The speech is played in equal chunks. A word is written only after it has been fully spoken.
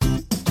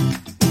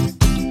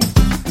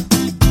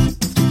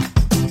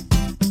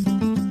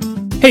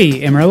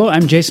Hey Amarillo,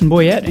 I'm Jason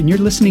Boyette, and you're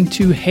listening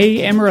to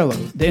Hey Amarillo,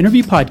 the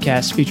interview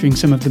podcast featuring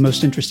some of the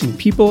most interesting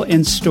people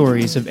and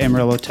stories of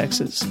Amarillo,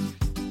 Texas.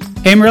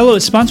 Hey Amarillo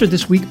is sponsored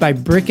this week by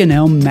Brick and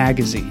Elm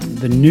Magazine,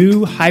 the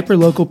new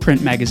hyperlocal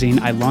print magazine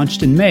I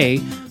launched in May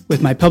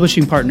with my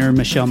publishing partner,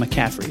 Michelle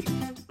McCaffrey.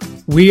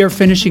 We are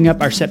finishing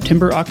up our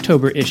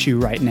September-October issue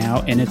right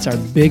now, and it's our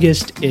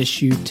biggest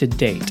issue to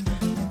date.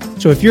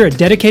 So if you're a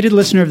dedicated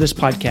listener of this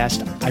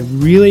podcast, I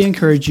really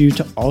encourage you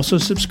to also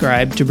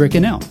subscribe to Brick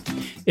and Elm.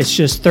 It's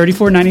just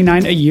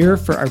 $34.99 a year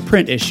for our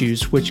print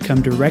issues, which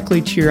come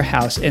directly to your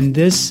house. And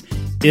this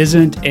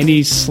isn't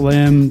any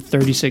slim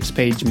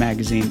 36-page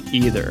magazine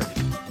either.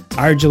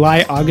 Our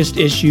July-August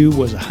issue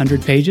was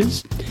 100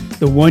 pages.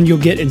 The one you'll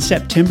get in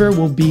September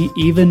will be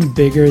even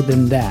bigger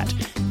than that.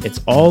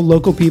 It's all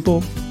local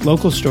people,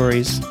 local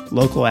stories,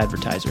 local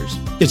advertisers.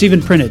 It's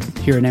even printed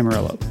here in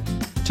Amarillo.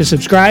 To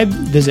subscribe,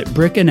 visit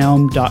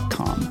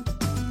brickandelm.com.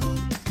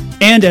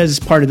 And as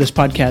part of this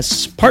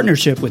podcast's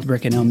partnership with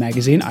Brick and Elm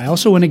Magazine, I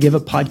also want to give a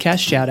podcast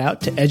shout out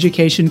to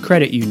Education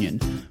Credit Union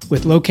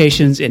with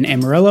locations in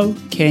Amarillo,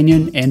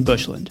 Canyon, and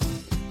Bushland.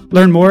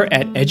 Learn more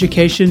at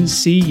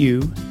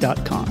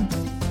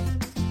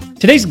educationcu.com.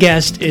 Today's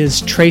guest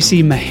is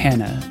Tracy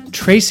Mahana.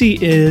 Tracy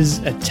is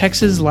a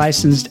Texas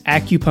licensed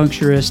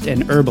acupuncturist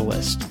and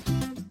herbalist.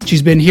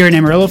 She's been here in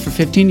Amarillo for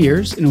 15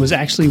 years and was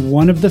actually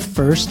one of the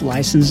first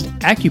licensed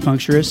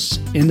acupuncturists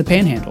in the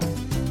Panhandle.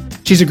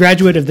 She's a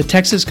graduate of the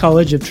Texas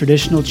College of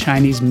Traditional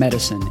Chinese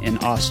Medicine in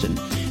Austin.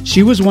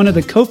 She was one of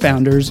the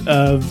co-founders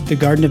of the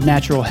Garden of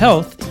Natural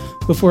Health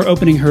before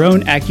opening her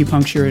own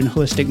acupuncture and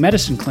holistic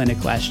medicine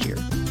clinic last year.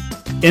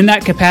 In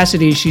that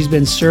capacity, she's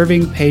been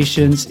serving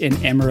patients in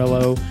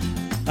Amarillo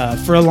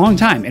for a long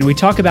time. And we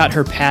talk about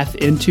her path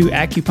into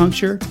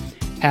acupuncture,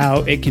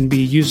 how it can be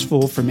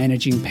useful for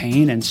managing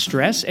pain and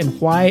stress, and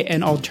why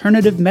an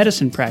alternative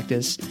medicine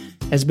practice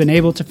has been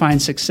able to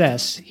find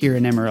success here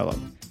in Amarillo.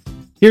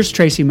 Here's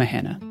Tracy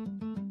Mahana.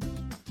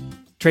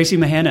 Tracy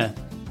Mahana,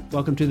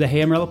 welcome to the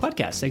Hey Amarillo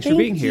podcast. Thanks for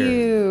being here. Thank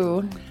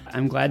you.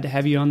 I'm glad to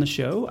have you on the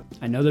show.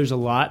 I know there's a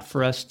lot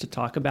for us to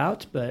talk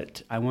about,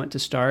 but I want to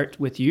start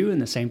with you in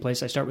the same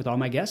place I start with all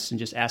my guests and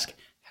just ask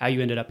how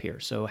you ended up here.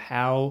 So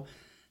how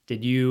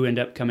did you end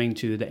up coming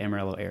to the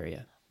Amarillo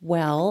area?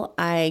 Well,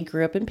 I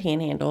grew up in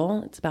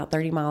Panhandle. It's about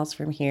 30 miles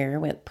from here.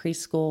 Went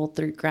preschool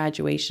through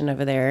graduation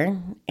over there.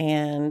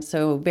 And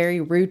so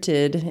very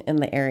rooted in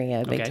the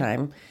area big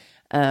time.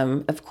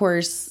 Of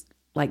course,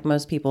 like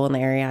most people in the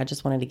area, I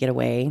just wanted to get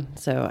away.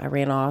 So I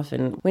ran off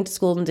and went to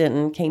school in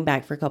Denton, came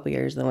back for a couple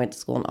years, then went to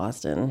school in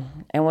Austin.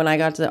 And when I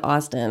got to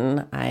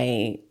Austin,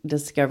 I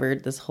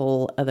discovered this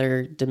whole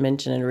other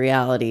dimension and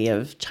reality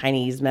of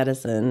Chinese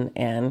medicine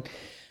and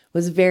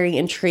was very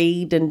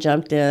intrigued and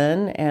jumped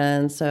in.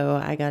 And so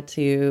I got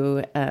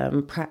to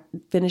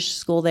finish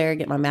school there,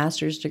 get my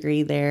master's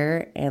degree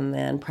there, and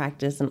then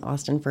practice in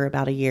Austin for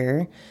about a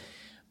year.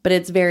 But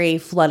it's very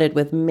flooded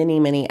with many,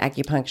 many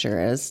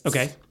acupuncturists.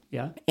 Okay,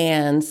 yeah.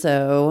 And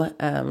so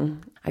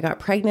I got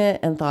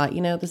pregnant and thought,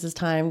 this is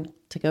time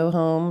to go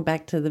home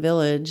back to the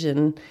village,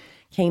 and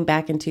came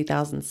back in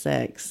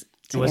 2006.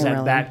 Was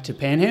Amarillo. That back to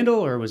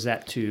Panhandle or was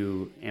that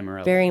to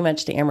Amarillo? Very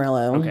much to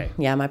Amarillo. Okay.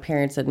 Yeah, my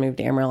parents had moved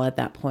to Amarillo at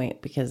that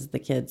point because the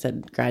kids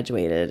had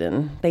graduated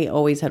and they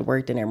always had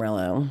worked in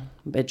Amarillo,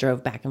 but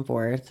drove back and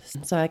forth.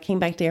 So I came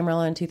back to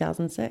Amarillo in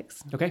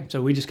 2006. Okay,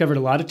 so we just covered a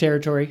lot of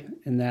territory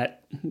in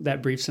that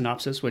brief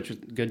synopsis, which was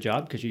a good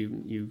job because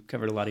you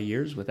covered a lot of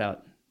years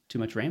without too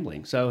much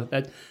rambling. So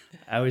that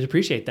I always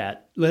appreciate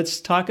that.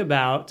 Let's talk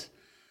about,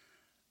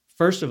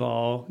 first of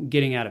all,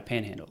 getting out of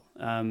Panhandle.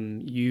 Were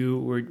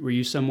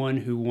you someone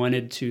who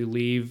wanted to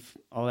leave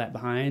all that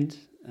behind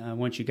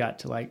once you got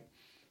to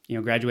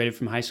graduated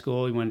from high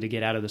school? You wanted to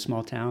get out of the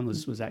small town.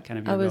 Was that kind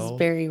of your goal? I was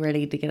very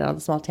ready to get out of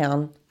the small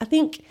town. I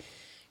think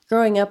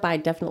growing up, I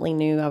definitely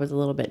knew I was a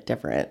little bit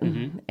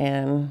different,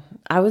 and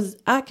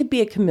I could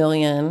be a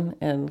chameleon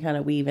and kind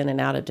of weave in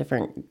and out of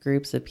different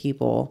groups of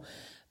people,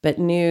 but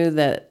knew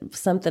that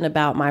something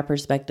about my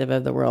perspective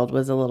of the world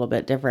was a little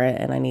bit different,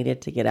 and I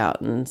needed to get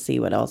out and see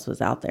what else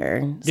was out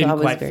there. Didn't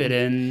quite fit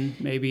in,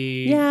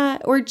 maybe? Yeah,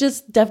 or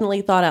just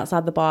definitely thought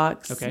outside the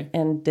box. Okay.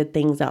 And did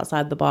things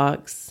outside the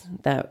box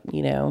that,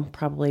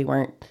 probably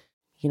weren't,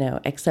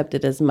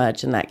 accepted as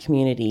much in that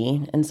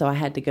community. And so I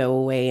had to go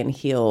away and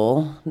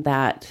heal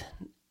that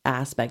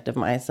aspect of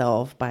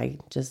myself by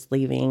just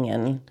leaving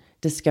and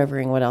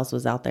discovering what else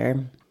was out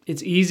there.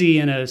 It's easy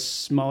in a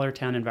smaller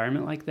town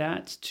environment like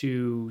that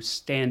to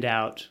stand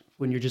out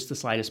when you're just the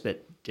slightest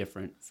bit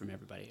different from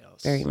everybody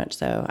else. Very much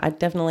so. I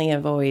definitely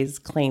have always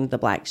claimed the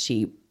black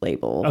sheep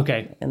label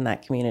in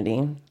that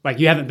community. Like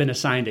you haven't been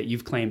assigned it,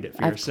 you've claimed it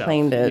for yourself. I've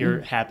claimed it.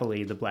 You're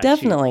happily the black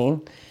definitely.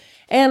 sheep.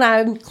 And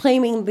I'm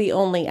claiming the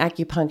only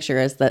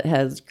acupuncturist that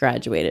has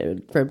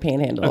graduated from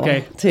Panhandle.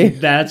 Okay. Too.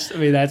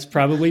 That's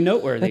probably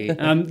noteworthy.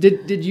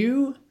 Did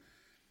you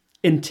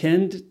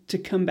intend to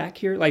come back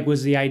here? Like,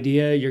 was the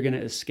idea you're going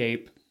to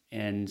escape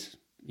and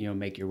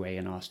make your way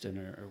in Austin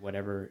or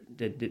whatever?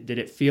 Did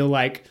it feel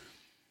like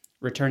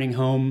returning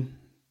home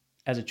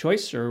as a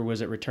choice, or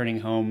was it returning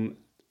home,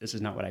 this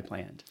is not what I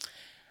planned?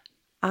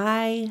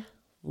 I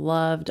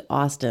loved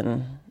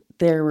Austin.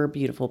 There were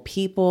beautiful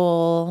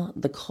people.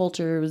 The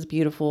culture was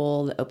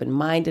beautiful. The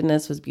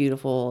open-mindedness was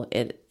beautiful.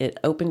 It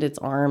opened its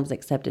arms,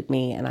 accepted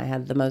me, and I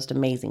had the most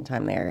amazing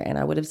time there. And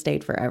I would have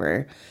stayed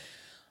forever.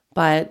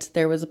 But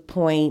there was a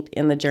point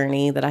in the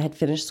journey that I had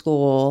finished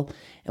school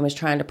and was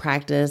trying to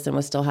practice and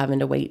was still having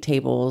to wait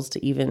tables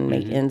to even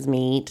make ends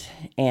meet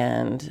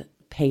and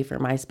pay for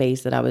my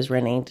space that I was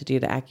renting to do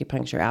the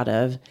acupuncture out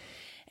of.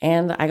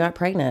 And I got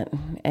pregnant,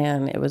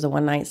 and it was a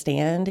one-night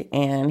stand,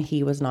 and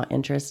he was not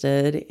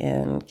interested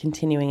in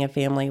continuing a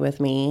family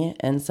with me.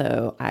 And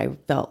so I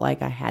felt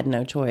like I had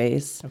no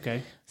choice.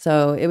 Okay.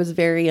 So it was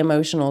very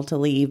emotional to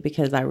leave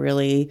because I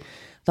really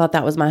thought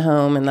that was my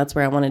home and that's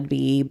where I wanted to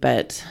be.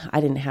 But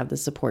I didn't have the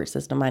support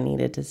system I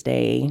needed to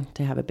stay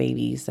to have a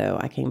baby. So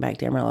I came back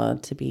to Amarillo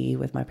to be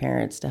with my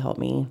parents to help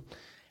me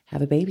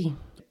have a baby.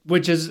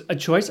 Which is a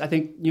choice I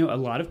think, a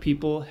lot of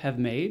people have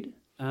made.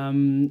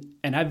 And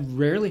I've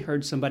rarely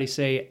heard somebody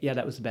say, yeah,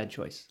 that was a bad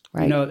choice.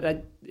 Right.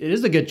 It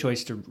is a good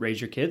choice to raise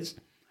your kids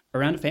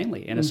around a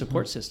family and a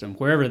support system,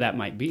 wherever that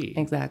might be.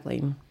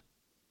 Exactly.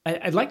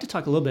 I'd like to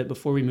talk a little bit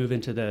before we move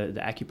into the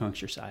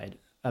acupuncture side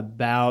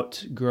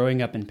about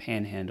growing up in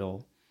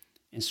Panhandle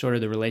and sort of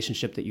the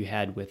relationship that you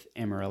had with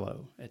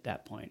Amarillo at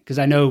that point. Because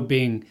I know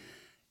being,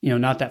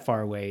 not that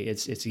far away,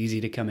 it's easy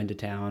to come into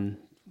town,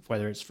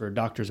 whether it's for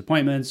doctor's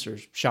appointments or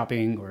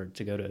shopping or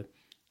to go to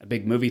a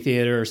big movie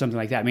theater or something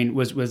like that. I mean,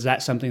 was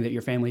that something that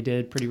your family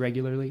did pretty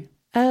regularly?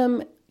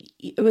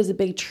 It was a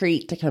big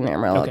treat to come to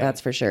Amarillo,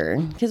 that's for sure.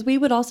 Because we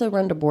would also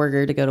run to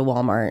Borger to go to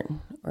Walmart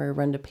or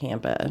run to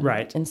Pampa.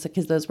 Right. And so,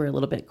 because those were a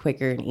little bit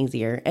quicker and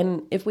easier.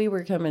 And if we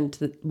were coming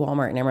to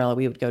Walmart in Amarillo,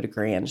 we would go to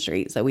Grand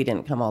Street. So we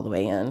didn't come all the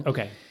way in.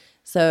 Okay.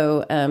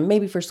 So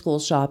maybe for school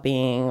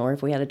shopping or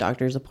if we had a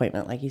doctor's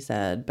appointment, like you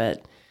said.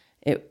 But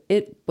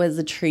it was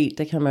a treat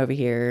to come over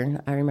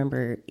here. I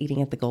remember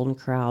eating at the Golden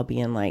Corral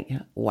being like,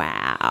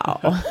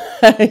 wow,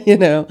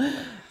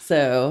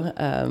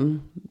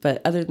 So,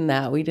 but other than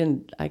that,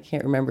 I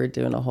can't remember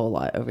doing a whole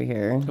lot over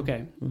here.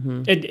 Okay.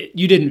 Mm-hmm.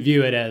 You didn't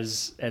view it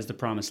as the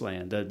promised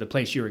land, the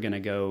place you were going to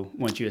go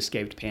once you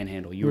escaped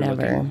Panhandle. You were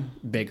looking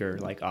bigger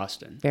like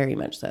Austin. Very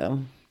much so.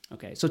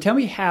 Okay. So tell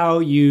me how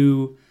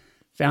you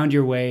found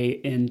your way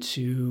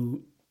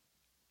into,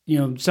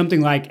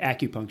 something like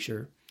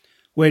acupuncture,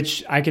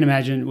 which I can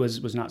imagine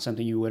was not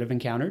something you would have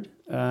encountered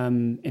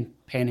in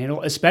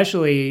Panhandle,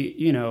 especially,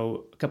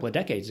 a couple of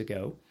decades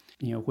ago,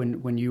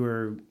 when you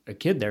were a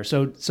kid there.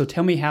 So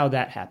tell me how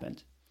that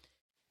happened.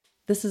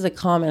 This is a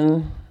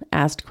common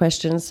asked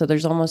question, so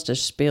there's almost a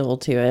spiel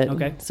to it.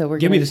 Okay. So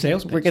Give me the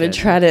sales pitch. We're going to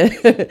try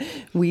to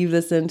weave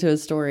this into a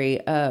story.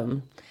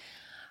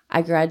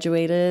 I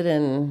graduated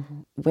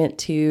and went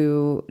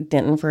to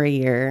Denton for a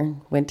year,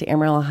 went to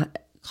Amarillo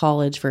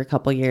College for a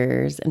couple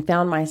years, and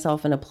found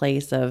myself in a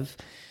place of,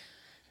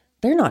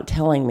 they're not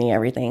telling me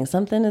everything.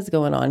 Something is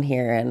going on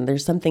here, and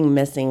there's something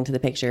missing to the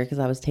picture because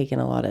I was taking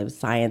a lot of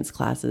science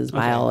classes,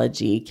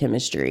 biology,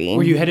 chemistry.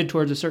 Were you headed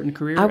towards a certain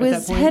career I at that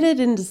was point? headed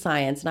into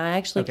science, and I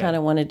actually kind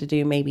of wanted to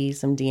do maybe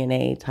some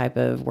DNA type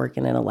of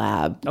working in a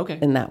lab. Okay.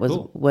 And that was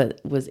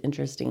what was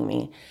interesting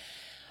me.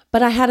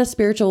 But I had a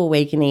spiritual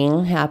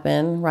awakening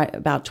happen right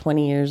about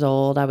 20 years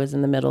old. I was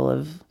in the middle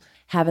of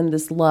having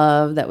this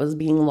love that was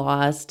being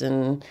lost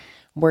and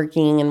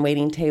working and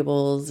waiting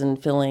tables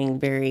and feeling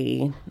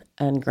very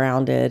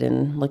ungrounded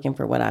and looking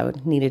for what I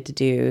needed to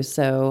do.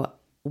 So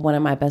one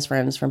of my best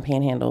friends from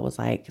Panhandle was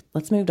like,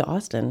 let's move to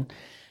Austin.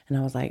 And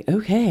I was like,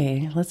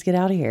 okay, let's get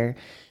out of here.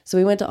 So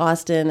we went to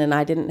Austin, and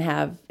I didn't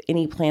have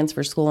any plans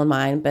for school in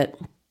mind, but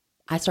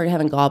I started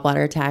having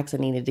gallbladder attacks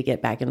and needed to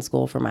get back in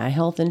school for my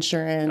health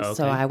insurance. Okay.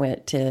 So I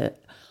went to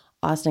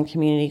Austin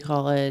Community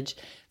College,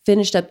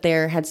 finished up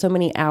there, had so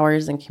many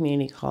hours in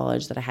community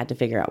college that I had to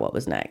figure out what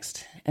was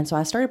next. And so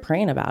I started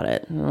praying about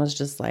it, and I was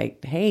just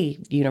like, hey,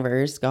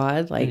 universe,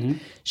 God,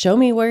 show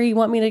me where you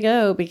want me to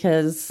go,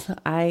 because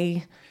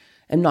I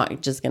am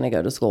not just going to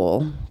go to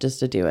school just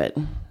to do it.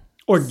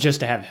 Or just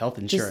to have health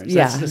insurance.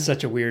 That's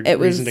such a weird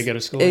reason to go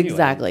to school.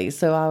 Exactly. Anyway.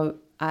 So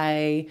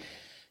I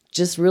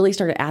just really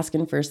started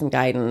asking for some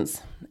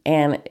guidance,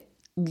 and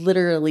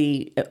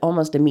literally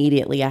almost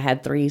immediately I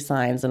had 3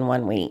 signs in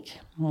 1 week.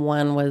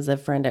 One was a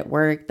friend at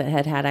work that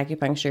had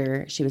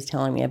acupuncture. She was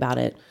telling me about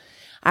it.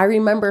 I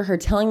remember her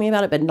telling me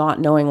about it, but not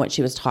knowing what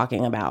she was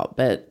talking about.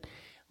 But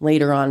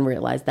later on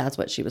realized that's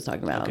what she was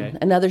talking about. Okay.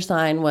 Another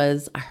sign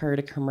was I heard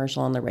a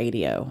commercial on the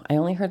radio. I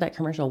only heard that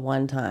commercial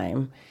one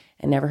time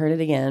and never heard it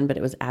again, but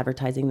it was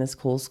advertising this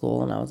cool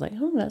school. And I was like,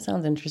 oh, that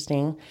sounds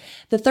interesting.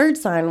 The third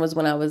sign was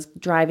when I was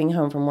driving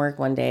home from work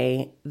one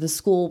day. The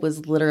school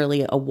was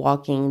literally a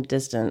walking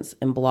distance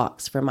in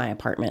blocks from my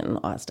apartment in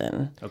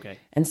Austin. Okay.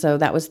 And so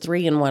that was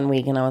 3 in 1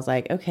 week. And I was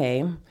like,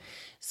 okay.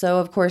 So,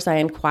 of course, I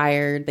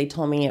inquired. They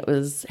told me it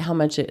was how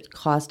much it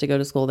cost to go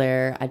to school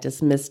there. I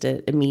dismissed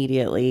it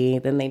immediately.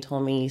 Then they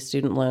told me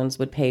student loans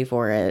would pay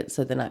for it.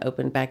 So then I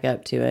opened back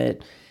up to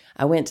it.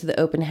 I went to the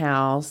open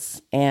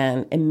house,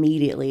 and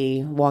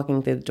immediately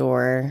walking through the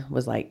door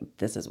was like,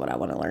 this is what I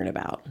want to learn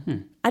about.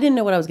 I didn't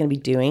know what I was going to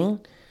be doing.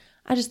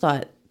 I just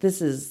thought,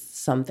 this is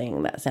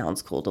something that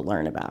sounds cool to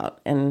learn about.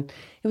 And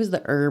it was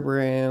the herb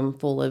room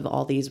full of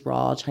all these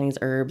raw Chinese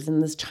herbs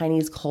and this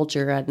Chinese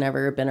culture I'd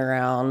never been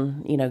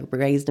around,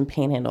 raised in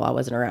Panhandle. I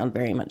wasn't around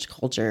very much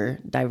culture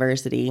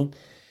diversity.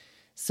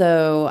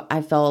 So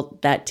I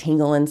felt that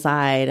tingle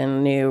inside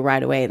and knew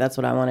right away that's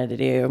what I wanted to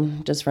do,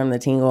 just from the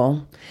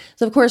tingle.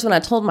 So, of course, when I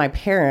told my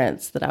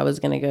parents that I was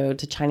going to go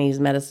to Chinese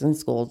medicine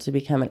school to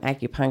become an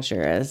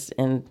acupuncturist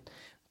in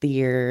the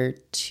year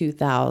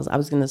 2000, I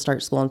was going to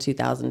start school in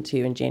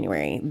 2002 in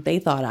January. They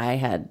thought I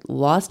had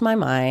lost my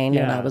mind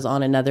and I was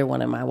on another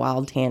one of my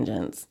wild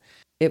tangents.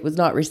 It was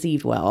not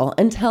received well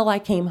until I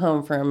came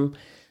home from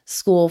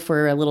school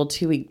for a little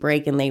 2-week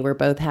break, and they were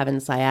both having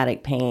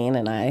sciatic pain,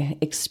 and I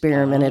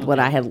experimented what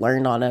I had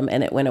learned on them,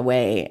 and it went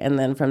away. And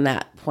then from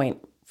that point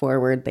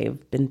forward, they've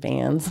been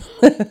fans.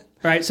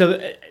 Right.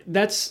 So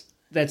that's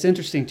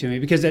interesting to me,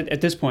 because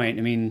at this point,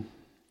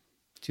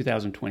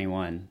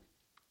 2021,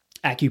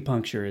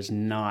 acupuncture is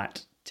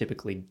not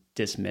typically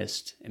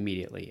dismissed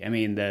immediately.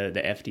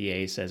 The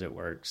FDA says it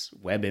works.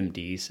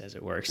 WebMD says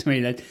it works.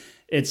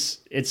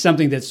 It's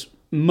something that's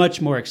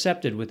much more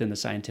accepted within the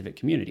scientific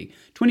community.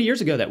 20 years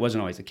ago, that wasn't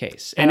always the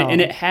case.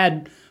 And it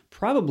had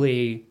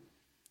probably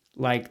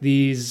like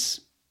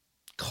these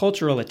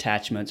cultural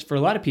attachments for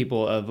a lot of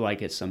people of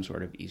like it's some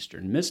sort of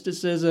Eastern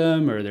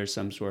mysticism, or there's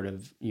some sort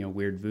of,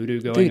 weird voodoo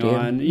going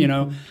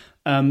on,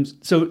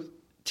 So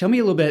tell me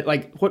a little bit,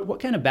 like what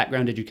kind of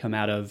background did you come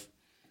out of,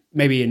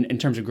 maybe in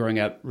terms of growing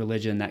up,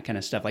 religion, that kind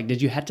of stuff? Like, did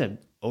you have to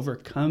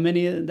overcome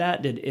any of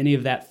that? Did any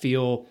of that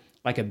feel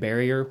like a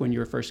barrier when you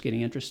were first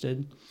getting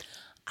interested?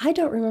 I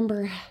don't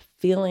remember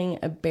feeling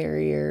a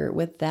barrier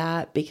with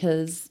that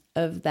because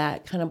of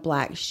that kind of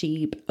black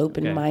sheep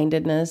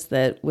open-mindedness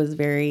that was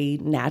very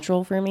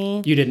natural for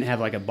me. You didn't have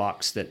like a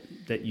box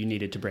that you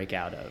needed to break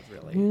out of,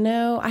 really?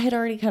 No, I had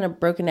already kind of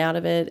broken out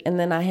of it. And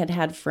then I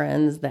had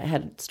friends that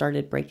had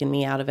started breaking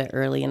me out of it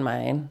early in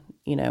my,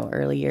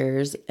 early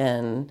years.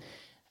 And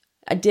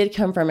I did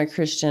come from a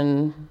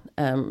Christian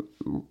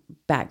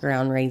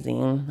background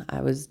raising.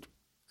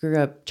 Grew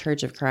up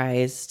Church of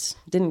Christ,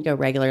 didn't go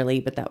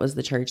regularly, but that was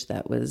the church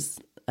that was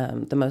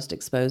the most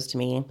exposed to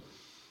me.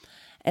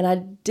 And I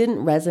didn't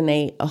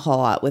resonate a whole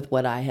lot with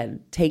what I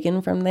had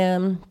taken from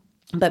them.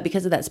 But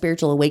because of that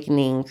spiritual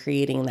awakening,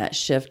 creating that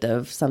shift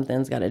of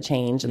something's got to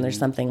change and there's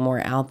something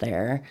more out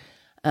there,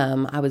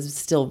 I was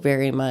still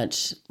very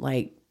much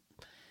like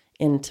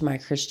into my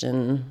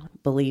Christian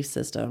belief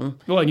system.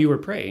 Well, and you were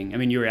praying.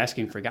 You were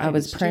asking for guidance. I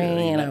was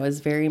praying, and I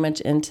was very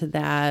much into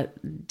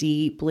that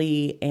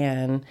deeply.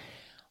 And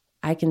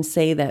I can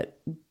say that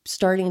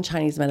starting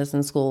Chinese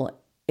medicine school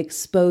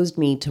exposed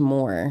me to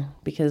more,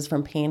 because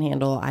from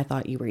Panhandle, I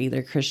thought you were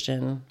either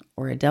Christian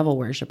or a devil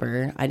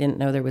worshiper. I didn't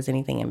know there was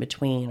anything in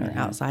between or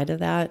outside of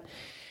that.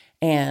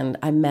 And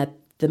I met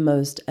the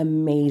most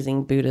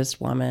amazing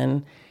Buddhist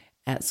woman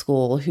at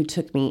school who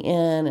took me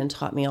in and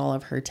taught me all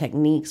of her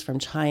techniques from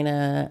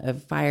China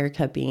of fire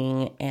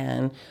cupping,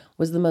 and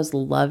was the most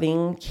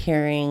loving,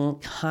 caring,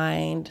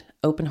 kind,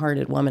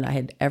 open-hearted woman I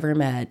had ever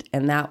met.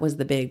 And that was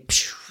the big,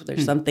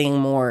 there's something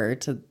more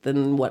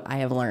than what I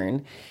have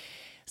learned.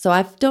 So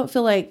I don't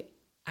feel like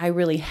I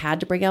really had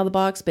to break out of the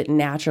box, but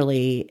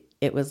naturally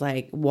it was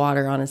like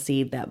water on a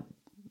seed that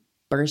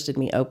bursted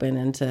me open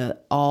into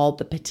all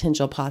the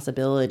potential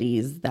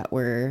possibilities that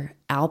were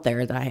out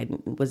there that I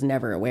was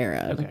never aware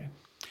of. Okay.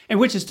 And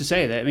which is to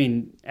say that,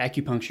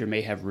 acupuncture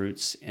may have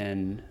roots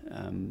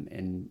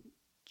in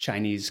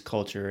Chinese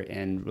culture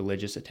and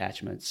religious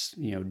attachments,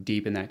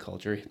 deep in that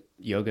culture.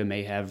 Yoga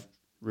may have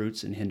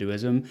roots in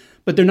Hinduism,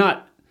 but they're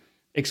not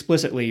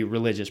explicitly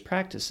religious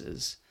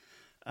practices.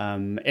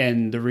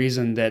 And the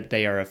reason that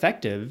they are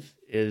effective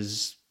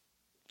is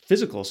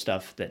physical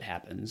stuff that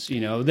happens,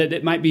 that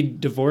it might be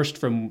divorced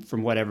from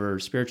whatever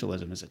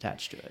spiritualism is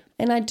attached to it.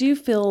 And I do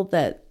feel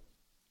that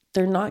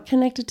they're not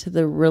connected to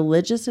the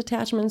religious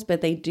attachments,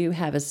 but they do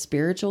have a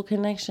spiritual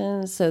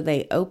connection. So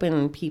they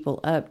open people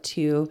up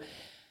to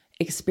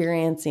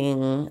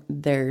experiencing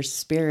their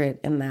spirit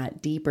and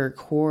that deeper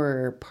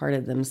core part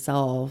of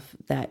themselves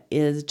that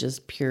is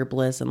just pure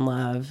bliss and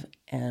love,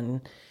 and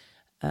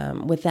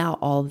without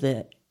all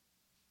the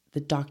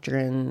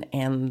doctrine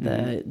and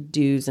the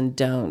do's and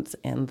don'ts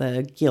and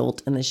the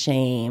guilt and the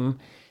shame.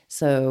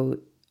 So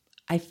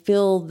I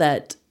feel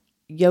that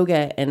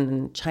yoga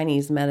and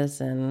Chinese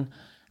medicine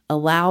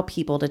allow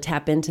people to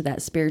tap into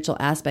that spiritual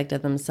aspect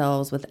of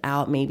themselves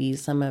without maybe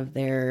some of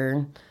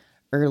their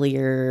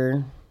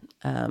earlier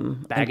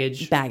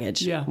baggage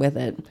with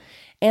it.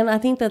 And I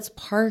think that's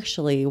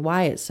partially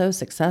why it's so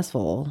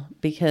successful,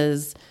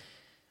 because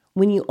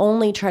when you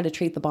only try to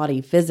treat the body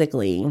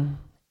physically,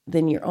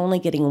 then you're only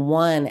getting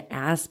one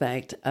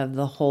aspect of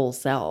the whole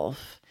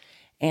self.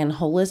 And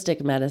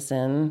holistic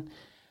medicine,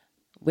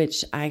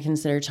 which I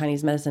consider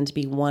Chinese medicine to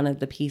be one of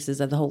the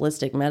pieces of the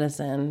holistic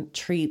medicine,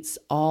 treats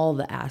all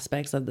the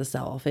aspects of the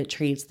self. It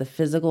treats the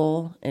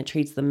physical, it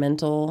treats the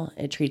mental,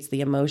 it treats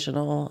the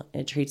emotional,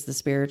 it treats the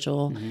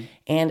spiritual,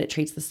 and it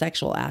treats the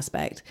sexual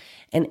aspect.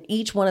 And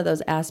each one of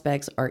those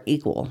aspects are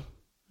equal.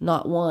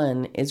 Not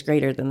one is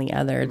greater than the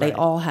other. Right. They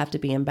all have to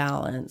be in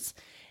balance.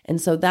 And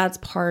so that's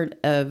part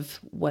of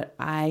what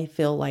I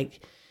feel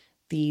like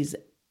these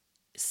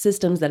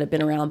systems that have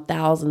been around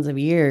thousands of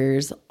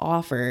years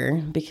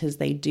offer, because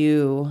they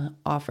do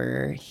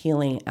offer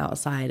healing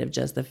outside of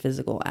just the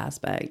physical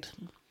aspect.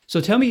 So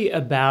tell me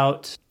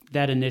about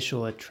that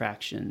initial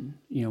attraction.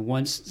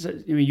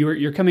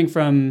 You're coming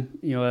from,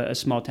 a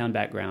small town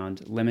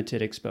background,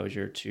 limited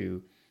exposure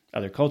to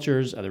other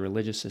cultures, other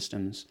religious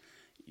systems.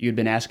 You'd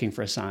been asking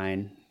for a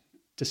sign,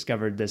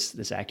 discovered this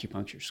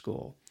acupuncture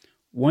school.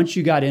 Once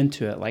you got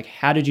into it, like,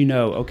 how did you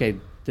know, okay,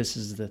 this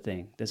is the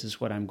thing. This is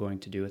what I'm going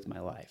to do with my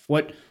life.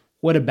 What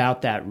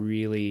about that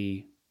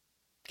really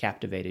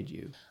captivated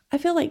you? I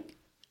feel like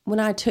when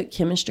I took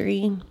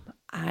chemistry,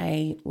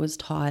 I was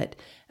taught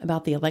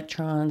about the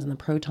electrons and the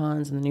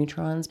protons and the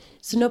neutrons.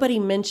 So nobody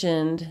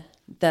mentioned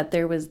that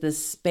there was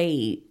this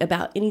space,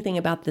 anything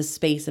about this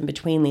space in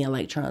between the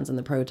electrons and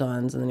the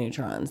protons and the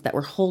neutrons, that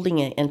were holding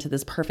it into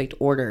this perfect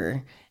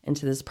order,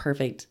 into this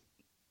perfect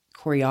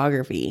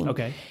choreography.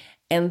 Okay.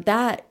 And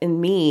that, in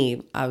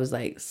me, I was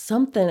like,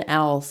 something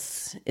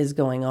else is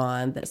going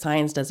on that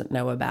science doesn't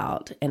know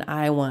about, and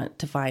I want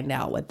to find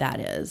out what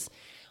that is.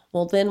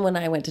 Well, then when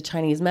I went to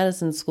Chinese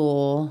medicine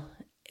school,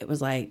 it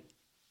was like,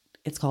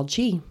 it's called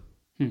Qi.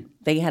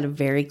 They had a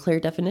very clear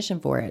definition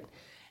for it.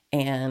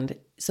 And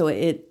so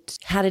it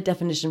had a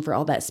definition for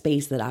all that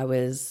space that I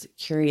was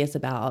curious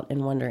about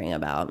and wondering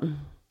about.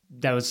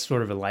 That was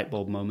sort of a light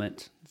bulb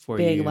moment for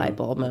you. Big you. light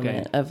bulb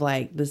moment of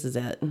like, this is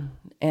it.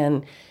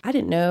 And I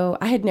didn't know,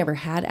 I had never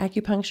had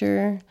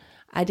acupuncture.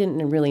 I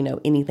didn't really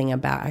know anything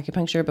about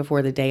acupuncture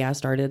before the day I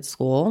started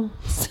school.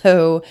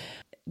 So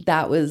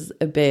that was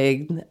a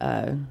big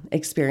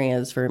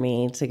experience for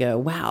me to go,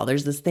 wow,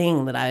 there's this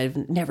thing that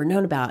I've never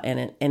known about, and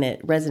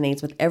it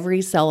resonates with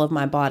every cell of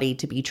my body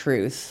to be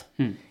truth,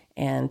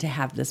 and to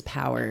have this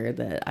power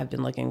that I've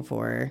been looking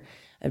for,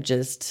 of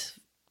just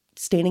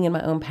standing in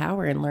my own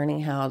power and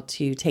learning how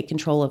to take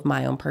control of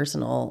my own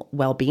personal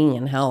well-being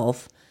and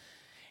health.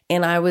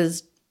 And I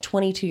was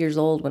 22 years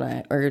old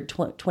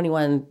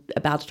 21,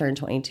 about to turn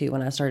 22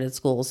 when I started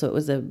school. So it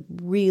was a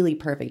really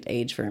perfect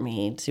age for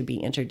me to be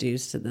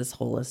introduced to this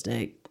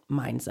holistic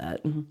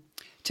mindset.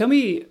 Tell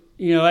me,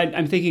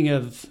 I'm thinking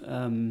of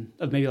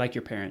maybe like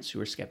your parents who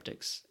were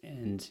skeptics,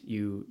 and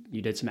you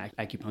did some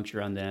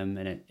acupuncture on them,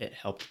 and it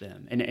helped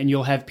them. And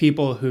you'll have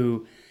people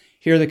who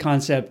hear the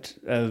concept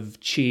of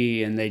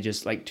Qi and they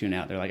just like tune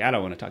out. They're like, I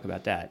don't want to talk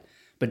about that.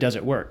 But does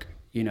it work?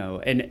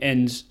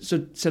 And so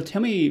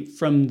tell me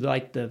from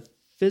like the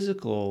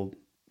physical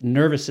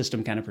nervous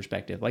system kind of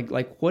perspective,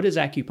 like what is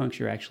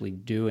acupuncture actually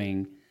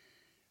doing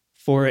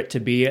for it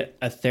to be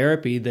a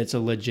therapy that's a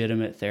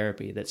legitimate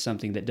therapy, that's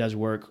something that does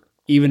work,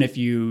 even if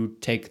you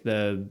take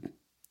the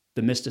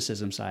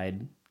mysticism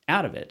side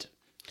out of it,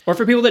 or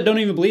for people that don't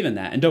even believe in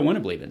that and don't want to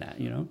believe in that,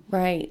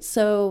 Right.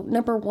 So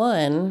number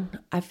one,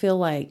 I feel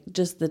like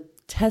just the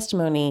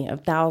testimony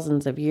of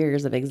thousands of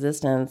years of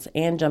existence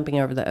and jumping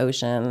over the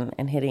ocean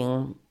and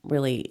hitting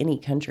really any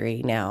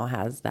country now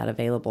has that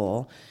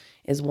available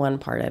is one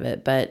part of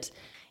it. But,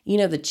 the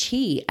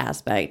Qi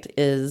aspect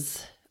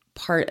is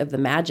part of the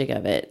magic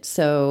of it.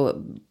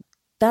 So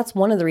that's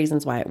one of the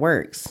reasons why it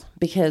works,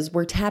 because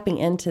we're tapping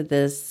into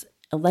this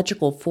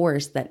electrical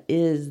force that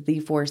is the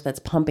force that's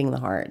pumping the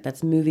heart,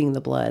 that's moving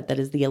the blood, that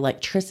is the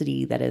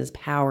electricity that is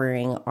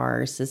powering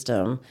our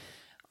system,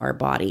 our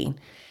body.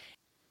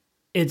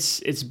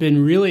 It's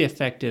been really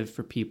effective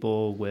for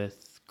people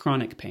with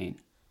chronic pain,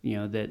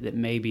 that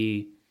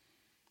maybe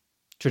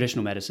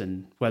traditional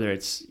medicine, whether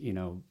it's,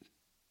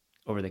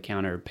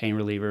 over-the-counter pain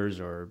relievers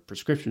or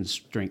prescription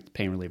strength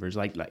pain relievers,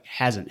 like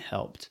hasn't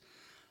helped.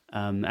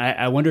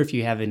 I wonder if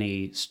you have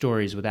any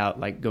stories without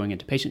like going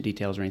into patient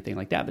details or anything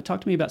like that, but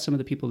talk to me about some of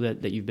the people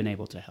that you've been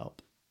able to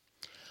help.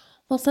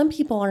 Well, some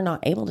people are not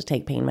able to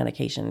take pain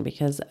medication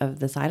because of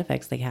the side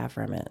effects they have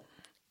from it.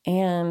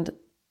 And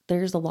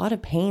there's a lot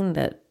of pain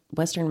that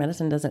Western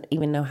medicine doesn't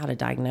even know how to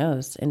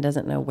diagnose and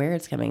doesn't know where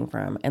it's coming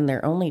from. And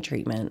their only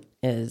treatment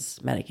is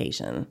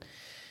medication.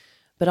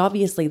 But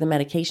obviously the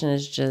medication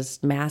is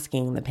just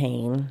masking the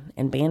pain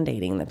and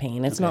band-aiding the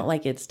pain. It's not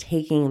like it's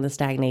taking the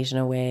stagnation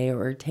away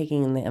or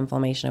taking the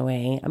inflammation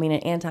away. I mean, an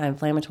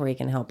anti-inflammatory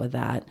can help with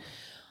that.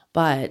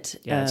 But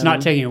it's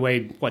not taking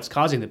away what's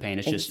causing the pain.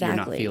 It's just you're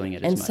not feeling it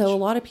as much. And so a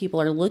lot of people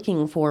are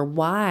looking for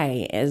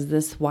why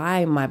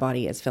my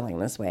body is feeling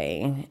this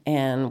way.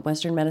 And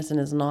Western medicine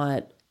is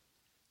not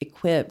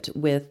equipped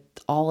with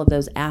all of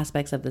those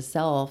aspects of the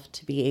self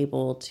to be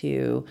able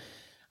to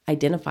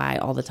identify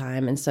all the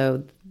time. And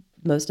so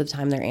most of the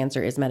time their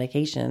answer is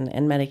medication,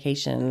 and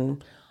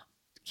medication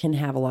can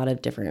have a lot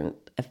of different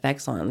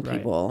effects on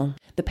people.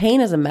 Right. The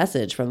pain is a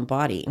message from the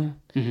body.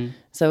 Mm-hmm.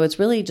 So it's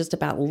really just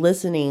about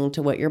listening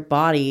to what your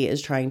body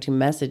is trying to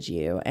message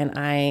you. And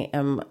I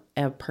am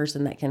a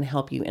person that can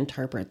help you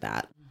interpret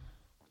that.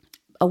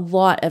 A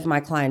lot of my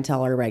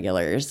clientele are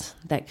regulars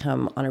that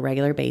come on a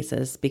regular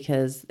basis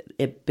because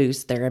it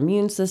boosts their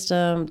immune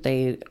system.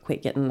 They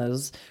quit getting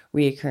those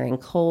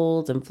reoccurring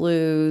colds and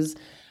flus.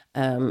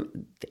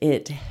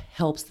 It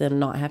helps them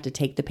not have to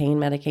take the pain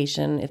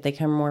medication if they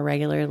come more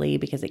regularly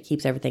because it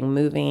keeps everything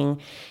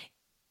moving.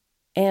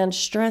 And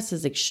stress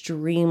is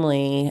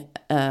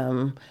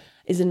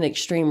is an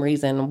extreme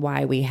reason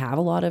why we have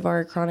a lot of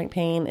our chronic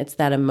pain. It's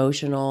that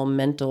emotional,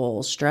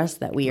 mental stress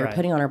that we are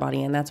putting on our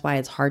body. And that's why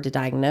it's hard to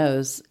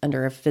diagnose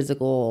under a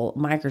physical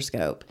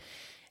microscope.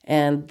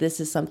 And this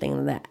is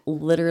something that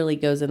literally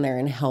goes in there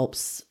and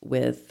helps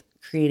with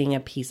creating a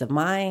peace of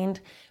mind,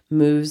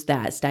 moves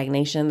that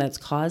stagnation that's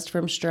caused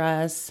from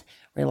stress,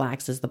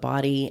 relaxes the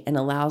body, and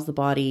allows the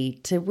body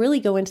to really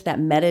go into that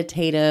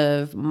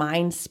meditative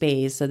mind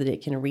space so that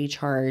it can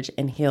recharge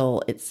and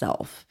heal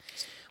itself.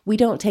 We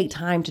don't take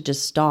time to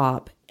just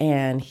stop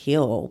and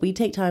heal. We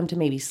take time to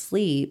maybe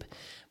sleep,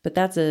 but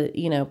that's a,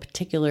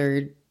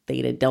 particular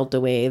theta delta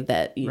wave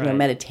that,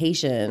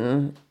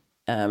 meditation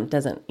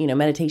doesn't,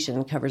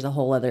 meditation covers a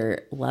whole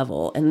other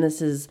level. And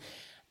this is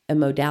a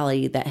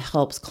modality that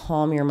helps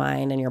calm your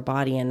mind and your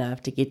body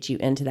enough to get you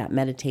into that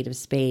meditative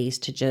space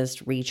to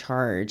just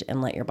recharge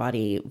and let your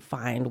body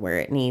find where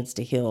it needs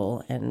to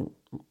heal and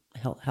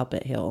help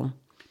it heal.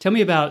 Tell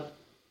me about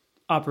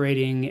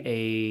operating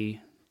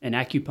an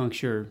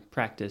acupuncture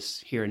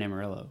practice here in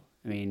Amarillo.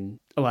 I mean,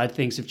 a lot of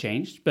things have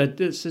changed, but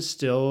this is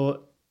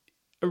still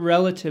a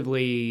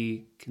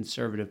relatively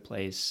conservative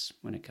place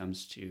when it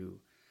comes to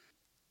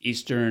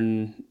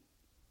Eastern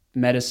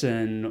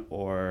medicine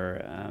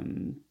or,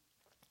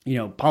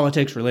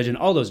 politics, religion,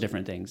 all those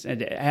different things.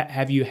 And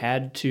have you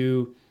had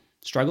to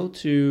struggle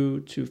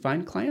to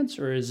find clients,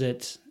 or is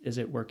it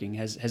working?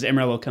 Has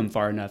Amarillo come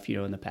far enough,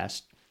 in the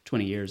past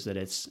 20 years that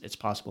it's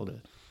possible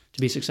to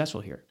be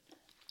successful here?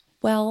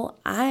 Well,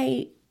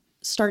 I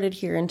started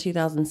here in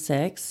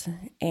 2006,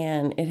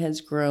 and it has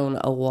grown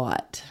a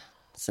lot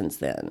since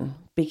then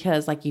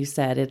because, like you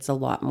said, it's a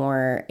lot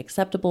more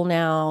acceptable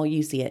now.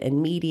 You see it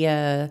in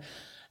media.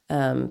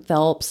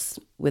 Phelps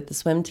with the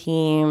swim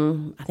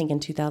team, I think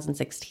in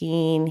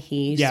 2016, when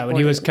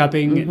he was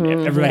cupping,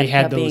 everybody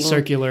had those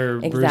circular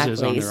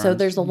bruises on their arms. So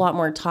there's a lot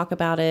more talk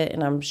about it,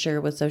 and I'm sure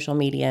with social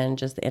media and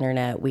just the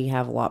internet, we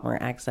have a lot more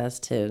access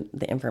to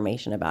the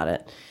information about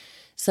it.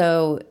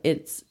 So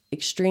it's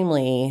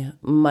extremely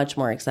much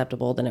more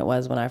acceptable than it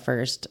was when I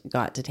first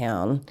got to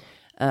town.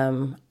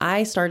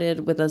 I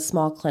started with a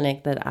small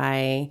clinic that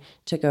I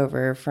took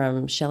over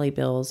from Shelly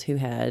Bills, who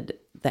had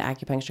the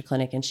acupuncture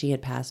clinic, and she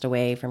had passed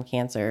away from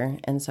cancer.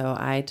 And so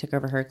I took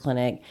over her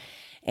clinic.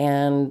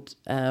 And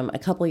a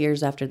couple of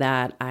years after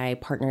that, I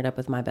partnered up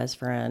with my best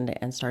friend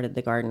and started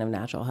the Garden of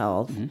Natural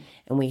Health. Mm-hmm.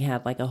 And we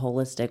had like a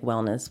holistic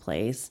wellness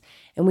place.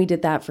 And we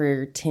did that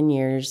for 10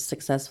 years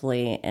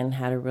successfully and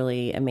had a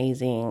really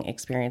amazing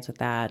experience with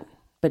that.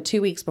 But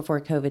 2 weeks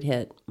before COVID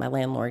hit, my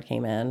landlord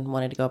came in,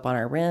 wanted to go up on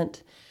our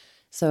rent.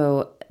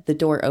 So the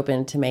door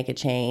opened to make a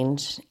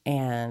change,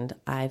 and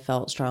I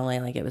felt strongly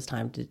like it was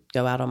time to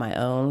go out on my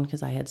own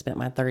because I had spent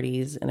my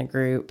 30s in a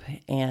group.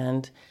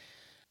 And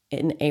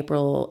in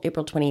April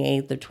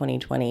 28th of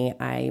 2020,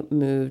 I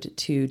moved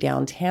to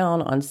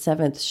downtown on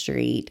 7th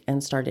Street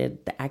and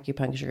started the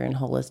acupuncture and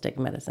holistic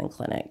medicine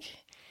clinic.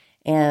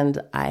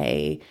 And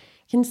I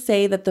can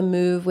say that the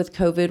move with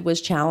COVID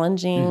was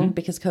challenging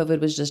because COVID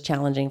was just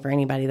challenging for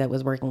anybody that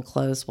was working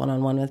close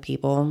one-on-one with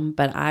people.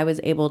 But I was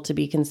able to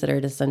be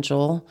considered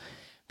essential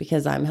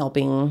because I'm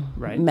helping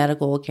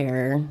medical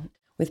care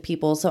with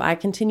people. So I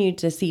continued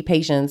to see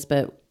patients,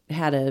 but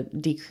had a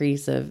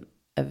decrease of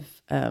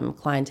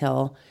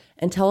clientele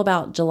until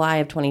about July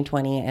of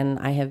 2020. And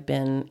I have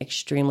been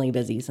extremely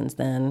busy since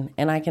then.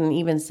 And I can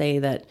even say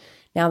that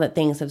now that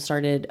things have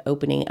started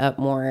opening up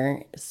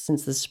more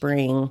since the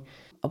spring,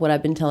 what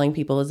I've been telling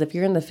people is if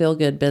you're in the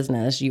feel-good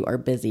business, you are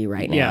busy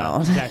right now. Yeah,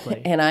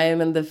 exactly. And I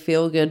am in the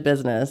feel-good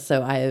business,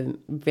 so I am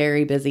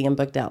very busy and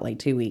booked out like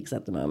 2 weeks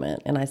at the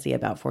moment. And I see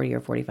about 40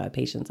 or 45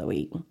 patients a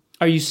week.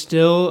 Are you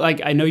still,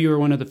 I know you were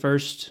one of the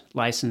first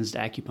licensed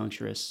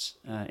acupuncturists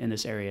in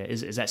this area.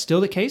 Is that still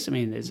the case? I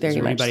mean, is there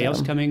anybody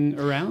else coming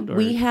around? Or?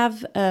 We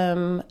have,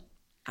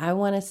 I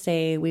want to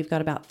say we've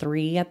got about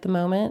 3 at the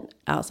moment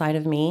outside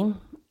of me.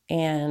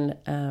 And,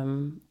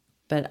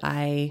 but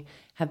I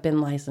have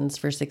been licensed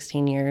for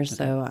 16 years,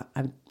 so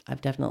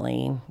I've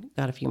definitely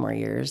got a few more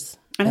years.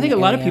 And I think a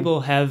lot of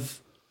people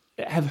have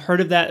heard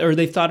of that, or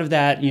they've thought of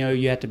that.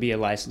 You have to be a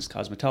licensed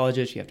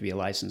cosmetologist, you have to be a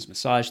licensed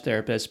massage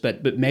therapist,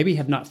 but maybe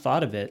have not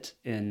thought of it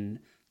in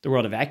the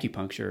world of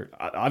acupuncture.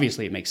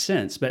 Obviously, it makes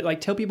sense, but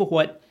tell people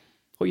what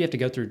you have to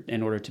go through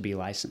in order to be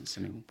licensed.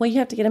 Well, you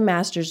have to get a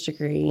master's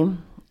degree,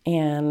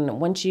 and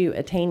once you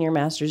attain your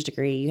master's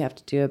degree, you have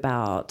to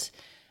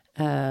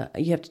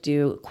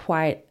do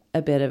quite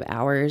a bit of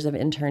hours of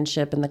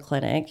internship in the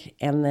clinic,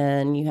 and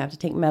then you have to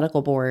take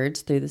medical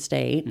boards through the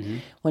state. Mm-hmm.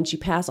 Once you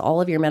pass all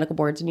of your medical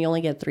boards, and you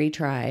only get 3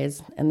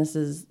 tries, and this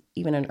is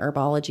even an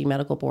herbology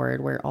medical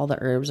board where all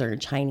the herbs are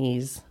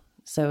Chinese,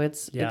 so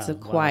it's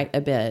quite a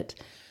bit.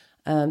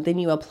 Then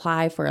you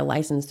apply for a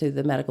license through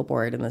the medical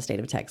board in the state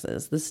of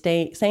Texas, the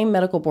same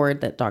medical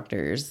board that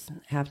doctors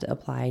have to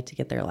apply to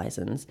get their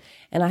license.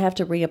 And I have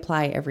to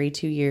reapply every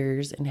 2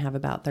 years and have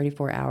about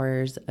 34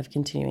 hours of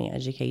continuing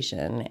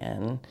education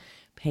and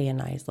pay a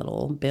nice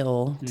little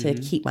bill to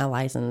keep my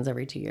license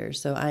every 2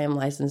 years. So I am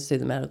licensed through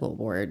the medical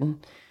board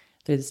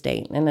through the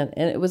state. And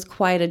it was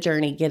quite a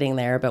journey getting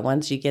there. But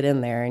once you get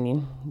in there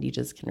and you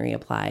just can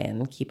reapply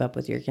and keep up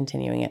with your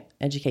continuing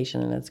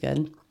education, and it's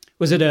good.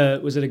 Was it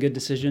a good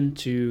decision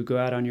to go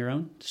out on your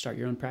own, to start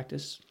your own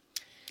practice?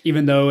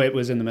 Even though it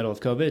was in the middle of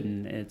COVID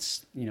and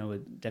it's,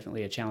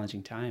 definitely a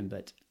challenging time,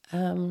 but...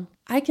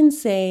 I can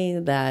say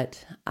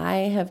that I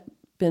have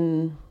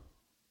been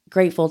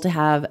grateful to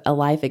have a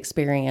life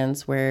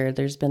experience where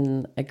there's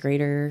been a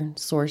greater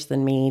source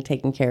than me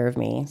taking care of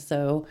me.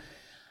 So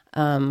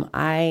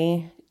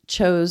I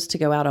chose to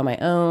go out on my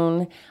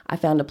own. I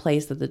found a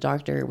place that the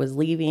doctor was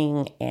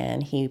leaving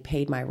and he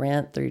paid my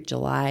rent through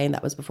July. And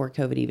that was before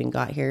COVID even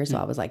got here. So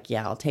I was like,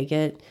 yeah, I'll take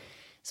it.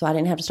 So I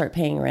didn't have to start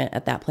paying rent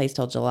at that place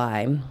till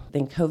July.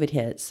 Then COVID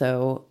hit.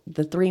 So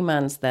the 3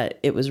 months that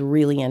it was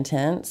really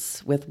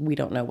intense with we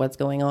don't know what's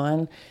going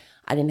on,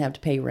 I didn't have to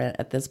pay rent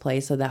at this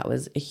place. So that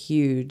was a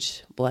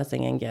huge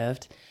blessing and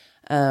gift.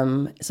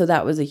 So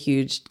that was a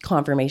huge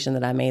confirmation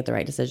that I made the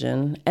right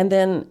decision. And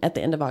then at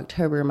the end of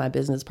October, my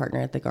business partner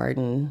at the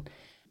garden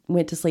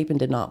went to sleep and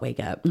did not wake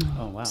up.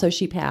 Oh, wow. So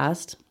she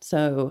passed.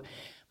 So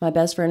my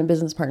best friend and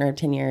business partner of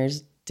 10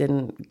 years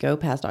didn't go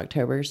past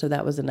October. So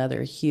that was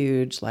another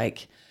huge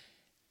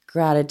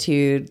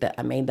gratitude that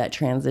I made that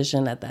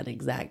transition at that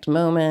exact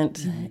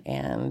moment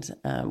and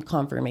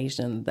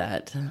confirmation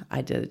that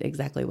I did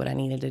exactly what I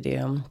needed to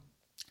do.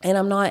 And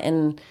I'm not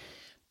in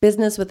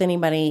business with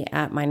anybody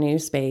at my new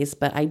space,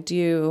 but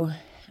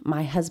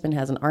my husband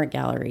has an art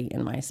gallery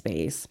in my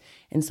space.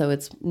 And so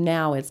it's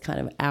kind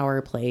of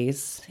our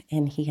place.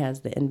 And he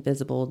has the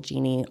Invisible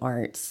Genie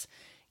Arts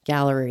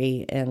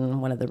gallery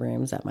in one of the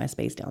rooms at my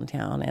space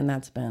downtown. And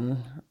that's been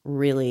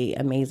really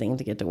amazing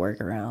to get to work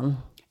around.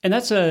 And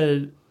that's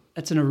an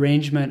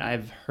arrangement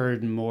I've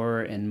heard more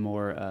and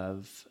more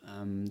of,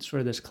 sort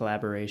of this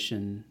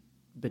collaboration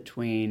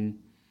between,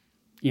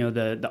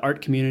 the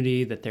art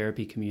community, the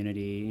therapy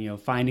community,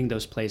 finding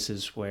those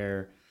places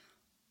where,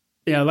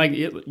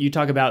 you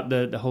talk about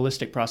the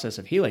holistic process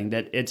of healing,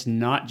 that it's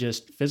not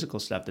just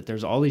physical stuff, that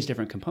there's all these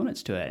different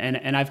components to it.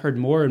 And I've heard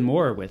more and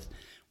more with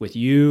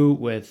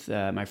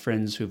my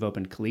friends who've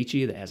opened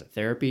Kalichi that has a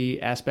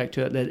therapy aspect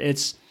to it, that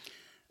it's,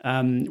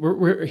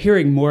 we're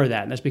hearing more of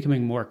that, and that's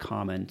becoming more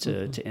common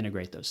to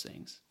integrate those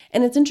things.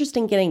 And it's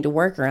interesting getting to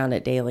work around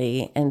it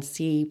daily and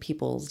see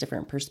people's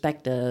different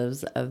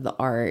perspectives of the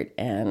art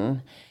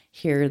and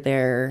hear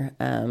their,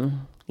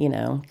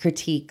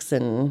 critiques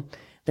and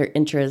their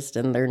interest,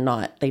 and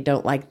they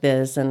don't like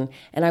this. And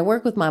I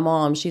work with my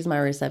mom, she's my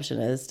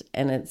receptionist,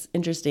 and it's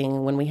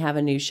interesting when we have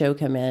a new show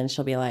come in,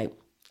 she'll be like,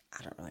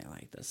 I don't really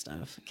like this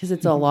stuff because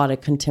it's a lot of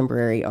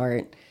contemporary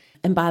art.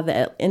 And by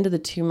the end of the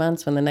 2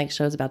 months, when the next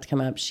show is about to come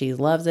up, she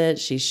loves it.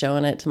 She's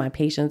showing it to my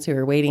patients who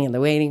are waiting in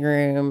the waiting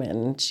room,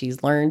 and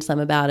she's learned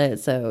some about it.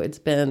 So it's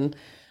been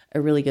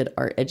a really good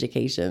art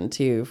education,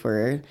 too,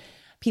 for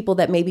people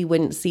that maybe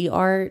wouldn't see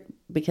art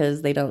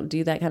because they don't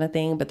do that kind of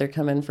thing, but they're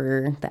coming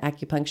for the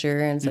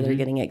acupuncture, and so they're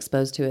getting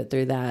exposed to it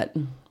through that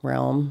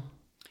realm.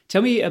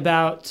 Tell me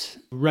about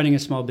running a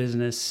small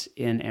business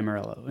in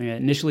Amarillo.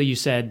 Initially, you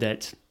said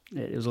that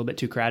it was a little bit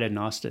too crowded in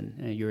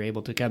Austin. You were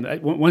able to come.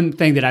 One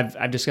thing that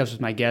I've discussed with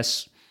my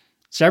guests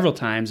several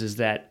times is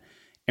that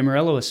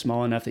Amarillo is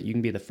small enough that you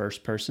can be the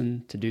first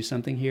person to do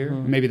something here,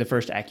 maybe the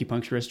first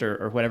acupuncturist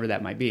or whatever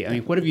that might be. I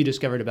mean, what have you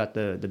discovered about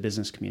the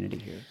business community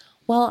here?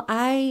 Well,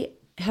 I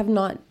have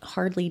not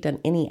hardly done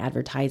any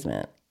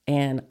advertisement,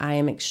 and I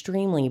am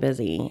extremely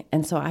busy.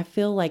 And so I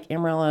feel like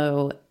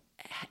Amarillo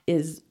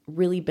is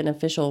really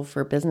beneficial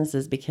for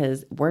businesses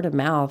because word of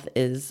mouth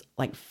is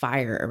like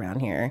fire around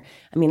here.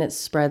 I mean, it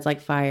spreads like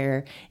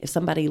fire. If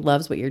somebody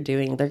loves what you're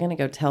doing, they're going to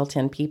go tell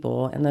 10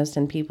 people, and those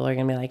 10 people are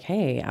going to be like,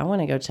 hey, I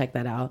want to go check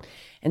that out.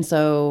 And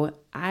so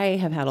I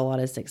have had a lot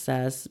of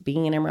success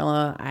being in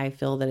Amarillo. I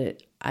feel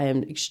that I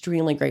am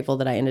extremely grateful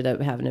that I ended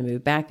up having to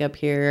move back up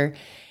here.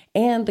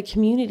 And the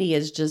community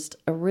is just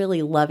a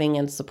really loving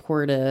and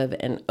supportive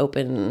and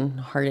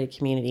open-hearted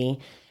community.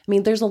 I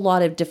mean, there's a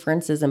lot of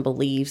differences in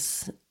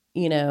beliefs,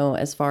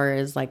 as far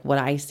as like what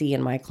I see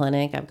in my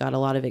clinic. I've got a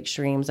lot of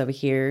extremes over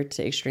here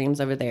to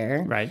extremes over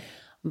there. Right.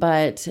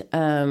 But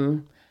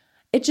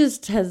it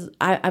just has,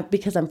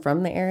 because I'm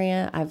from the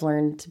area, I've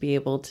learned to be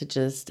able to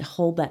just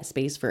hold that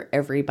space for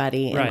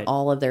everybody and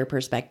all of their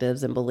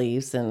perspectives and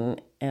beliefs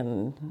and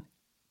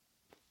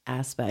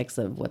aspects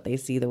of what they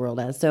see the world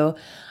as. So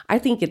I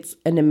think it's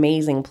an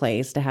amazing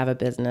place to have a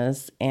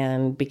business,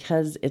 and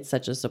because it's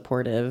such a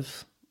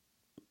supportive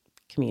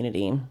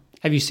community.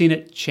 Have you seen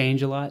it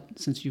change a lot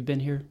since you've been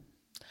here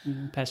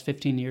in the past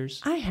 15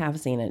 years? I have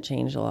seen it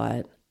change a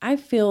lot. I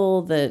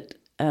feel that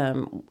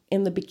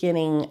in the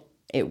beginning,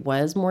 it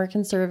was more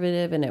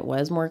conservative and it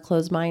was more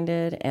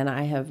closed-minded, and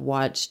I have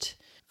watched,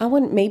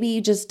 maybe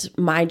just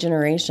my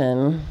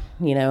generation,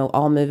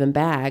 all moving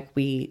back.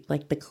 We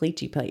like the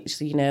Kalichi place,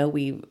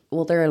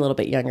 they're a little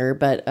bit younger,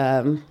 but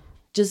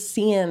just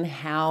seeing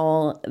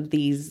how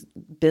these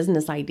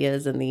business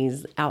ideas and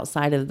these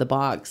outside of the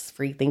box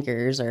free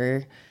thinkers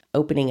are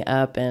opening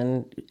up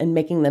and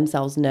making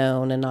themselves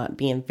known and not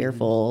being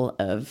fearful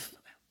of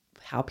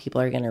how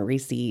people are going to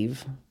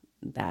receive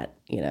that,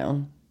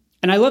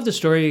 And I love the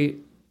story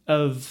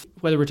of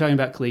whether we're talking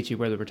about Kalichi,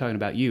 whether we're talking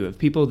about you, of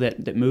people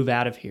that move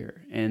out of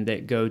here and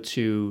that go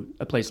to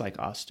a place like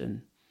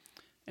Austin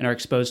and are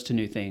exposed to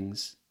new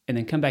things and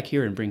then come back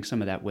here and bring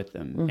some of that with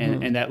them.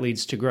 And that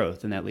leads to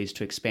growth and that leads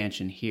to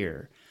expansion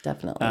here.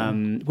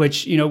 Definitely.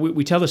 Which,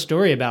 we tell the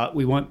story about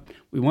we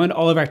want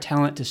all of our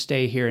talent to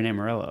stay here in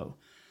Amarillo,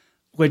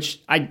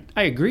 which I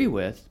agree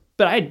with,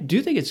 but I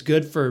do think it's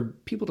good for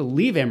people to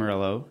leave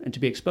Amarillo and to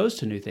be exposed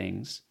to new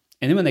things.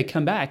 And then when they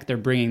come back, they're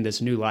bringing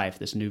this new life,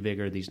 this new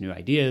vigor, these new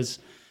ideas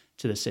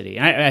to the city.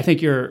 And I think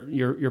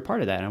you're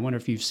part of that. And I wonder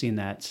if you've seen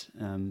that,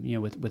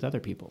 with other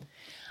people.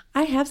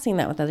 I have seen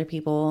that with other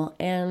people.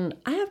 And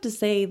I have to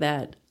say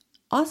that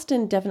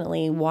Austin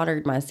definitely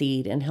watered my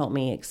seed and helped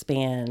me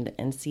expand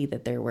and see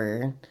that there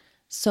were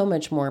so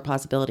much more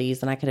possibilities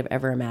than I could have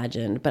ever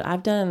imagined. But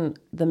I've done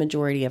the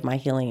majority of my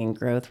healing and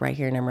growth right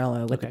here in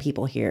Amarillo with the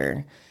people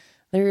here.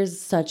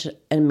 There's such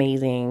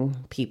amazing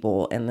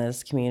people in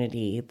this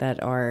community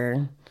that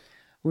are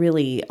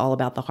really all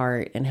about the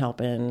heart and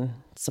helping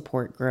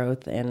support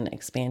growth and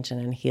expansion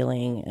and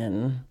healing.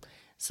 And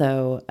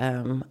so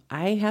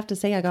I have to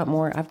say I got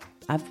more.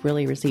 I've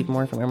really received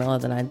more from Amarillo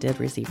than I did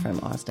receive from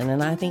Austin.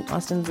 And I think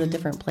Austin's a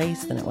different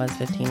place than it was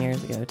 15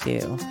 years ago,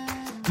 too.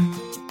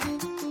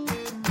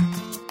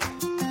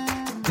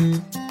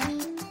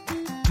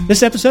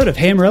 This episode of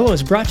Hey Amarillo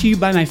is brought to you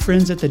by my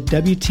friends at the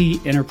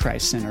WT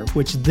Enterprise Center,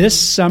 which this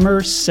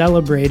summer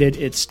celebrated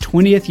its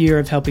 20th year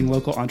of helping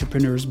local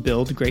entrepreneurs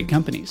build great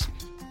companies.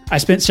 I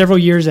spent several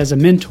years as a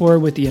mentor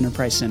with the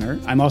Enterprise Center.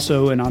 I'm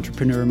also an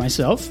entrepreneur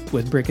myself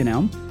with Brick and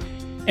Elm.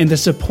 And the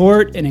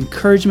support and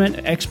encouragement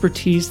and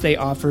expertise they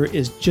offer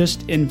is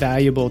just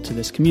invaluable to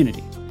this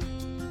community.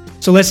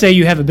 So let's say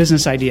you have a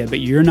business idea, but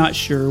you're not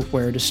sure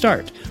where to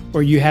start.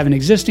 Or you have an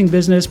existing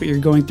business, but you're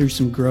going through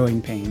some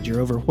growing pains.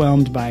 You're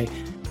overwhelmed by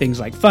things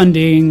like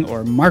funding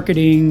or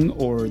marketing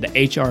or the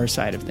HR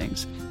side of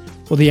things.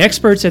 Well, the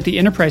experts at the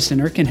Enterprise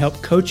Center can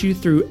help coach you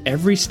through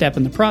every step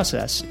in the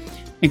process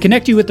and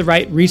connect you with the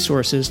right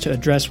resources to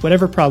address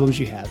whatever problems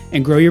you have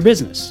and grow your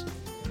business.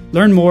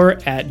 Learn more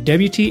at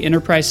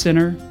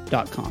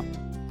WTEnterpriseCenter.com.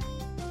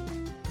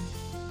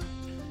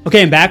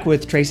 Okay, I'm back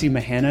with Tracy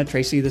Mahana.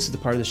 Tracy, this is the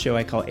part of the show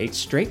I call 8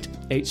 Straight.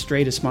 8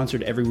 Straight is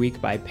sponsored every week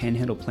by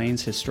Panhandle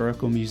Plains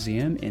Historical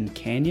Museum in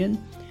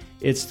Canyon.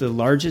 It's the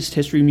largest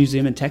history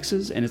museum in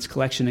Texas, and its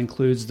collection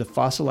includes the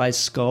fossilized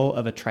skull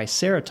of a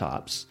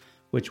Triceratops,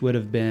 which would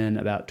have been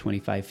about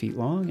 25 feet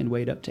long and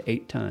weighed up to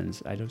 8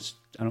 tons. I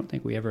don't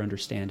think we ever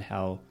understand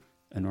how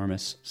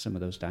enormous some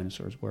of those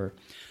dinosaurs were.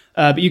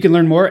 But you can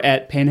learn more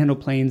at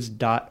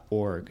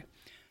panhandleplains.org.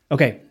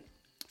 Okay,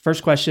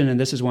 first question, and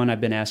this is one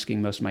I've been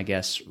asking most of my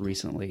guests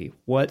recently.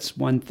 What's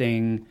one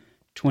thing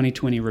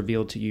 2020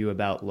 revealed to you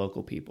about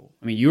local people?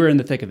 I mean, you were in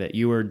the thick of it.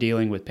 You were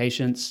dealing with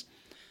patients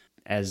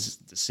as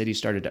the city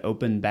started to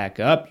open back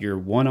up. You're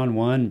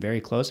one-on-one,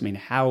 very close. I mean,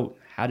 how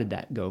did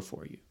that go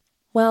for you?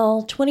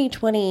 Well,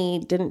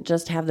 2020 didn't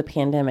just have the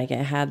pandemic.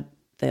 It had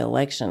the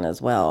election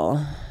as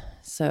well.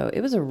 So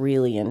it was a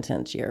really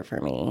intense year for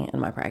me in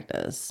my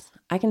practice.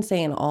 I can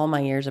say in all my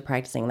years of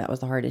practicing, that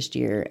was the hardest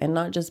year. And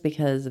not just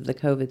because of the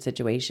COVID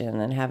situation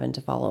and having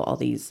to follow all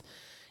these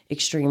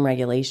extreme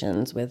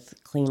regulations with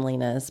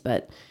cleanliness,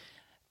 but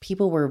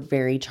people were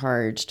very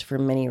charged for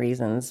many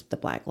reasons. The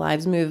Black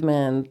Lives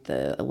Movement,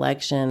 the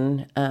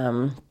election.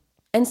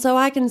 And so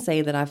I can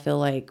say that I feel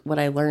like what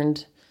I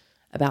learned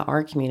about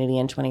our community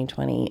in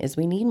 2020 is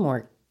we need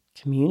more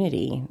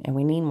community and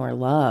we need more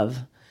love.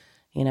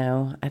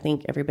 I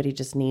think everybody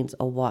just needs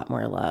a lot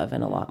more love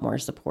and a lot more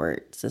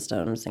support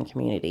systems and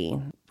community.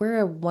 We're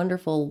a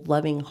wonderful,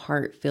 loving,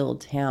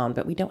 heart-filled town,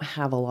 but we don't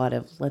have a lot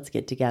of let's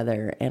get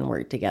together and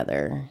work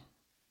together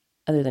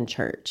other than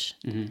church.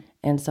 Mm-hmm.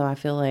 And so I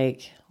feel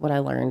like what I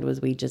learned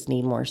was we just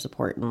need more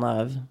support and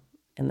love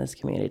in this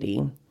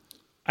community.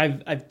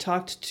 I've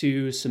talked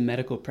to some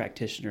medical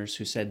practitioners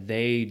who said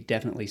they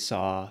definitely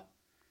saw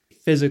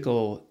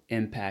physical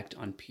impact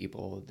on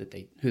people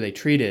who they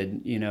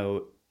treated,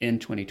 in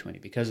 2020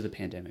 because of the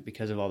pandemic,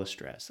 because of all the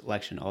stress,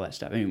 election, all that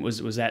stuff. I mean,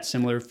 was that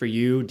similar for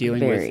you,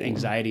 dealing with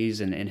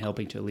anxieties and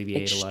helping to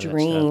alleviate a lot of that stuff?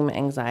 Extreme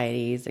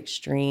anxieties,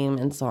 extreme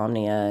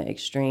insomnia,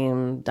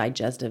 extreme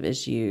digestive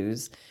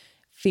issues,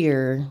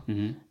 fear.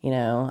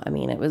 Mm-hmm. I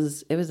mean, it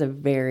was a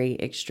very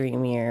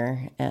extreme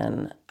year,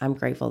 and I'm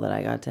grateful that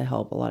I got to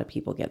help a lot of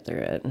people get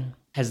through it.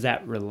 Has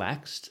that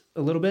relaxed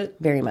a little bit?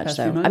 Very much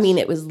so. I mean,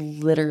 it was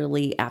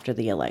literally after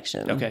the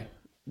election. Okay.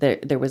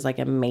 There was like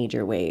a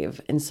major wave.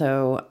 And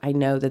so I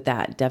know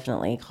that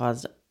definitely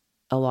caused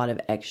a lot of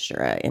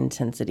extra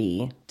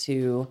intensity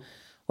to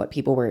what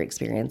people were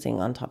experiencing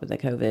on top of the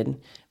COVID,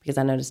 because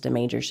I noticed a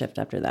major shift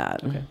after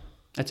that. Okay.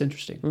 That's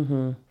interesting.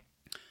 Mm-hmm.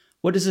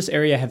 What does this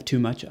area have too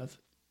much of?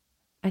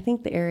 I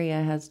think the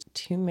area has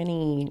too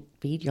many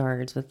feed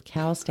yards with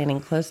cows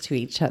standing close to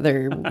each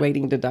other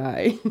waiting to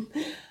die.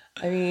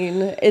 I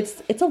mean,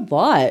 it's a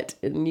lot,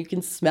 and you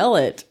can smell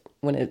it.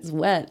 when it's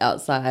wet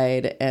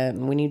outside,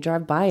 and when you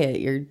drive by it,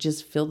 you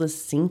just feel the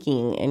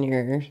sinking in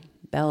your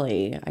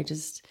belly. I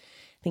just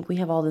think we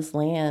have all this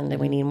land and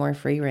we need more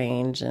free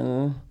range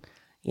and,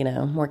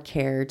 more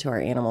care to our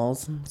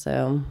animals.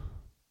 So,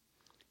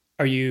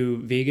 are you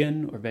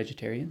vegan or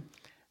vegetarian?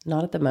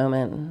 Not at the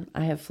moment.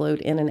 I have flowed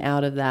in and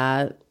out of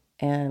that,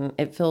 and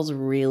it feels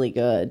really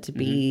good to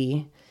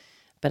be.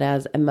 But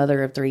as a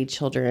mother of 3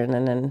 children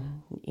and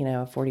then,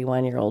 a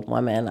 41-year-old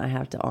woman, I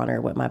have to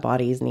honor what my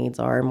body's needs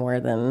are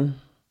more than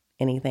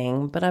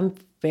anything. But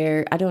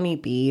I don't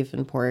eat beef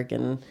and pork,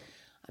 and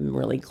I'm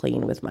really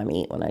clean with my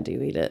meat when I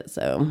do eat it.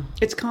 So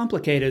it's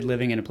complicated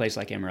living in a place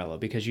like Amarillo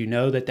because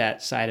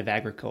that side of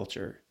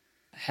agriculture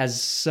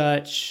has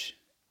such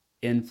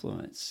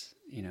influence,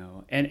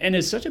 and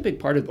it's such a big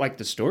part of like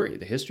the story,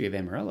 the history of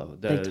Amarillo,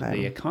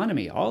 the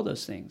economy, all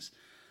those things.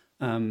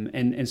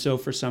 And so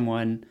for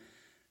someone,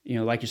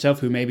 like yourself,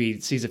 who maybe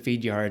sees a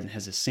feed yard and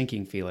has a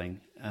sinking feeling,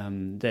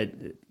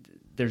 that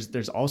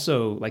there's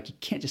also, like, you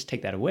can't just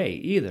take that away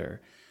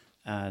either.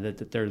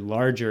 That there are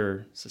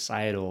larger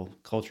societal,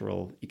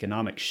 cultural,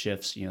 economic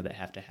shifts, that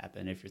have to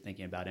happen if you're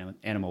thinking about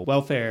animal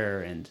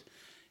welfare and,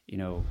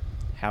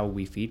 how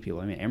we feed people.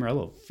 I mean,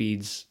 Amarillo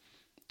feeds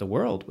the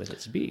world with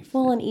its beef.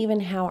 Well, and even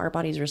how our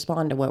bodies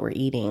respond to what we're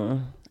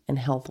eating and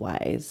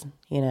health-wise,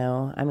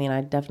 I mean,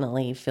 I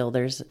definitely feel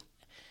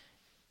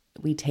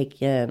we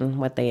take in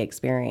what they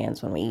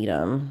experience when we eat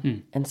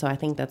them. And so I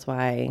think that's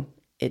why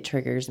it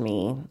triggers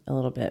me a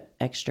little bit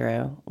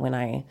extra when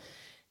I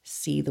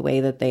see the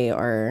way that they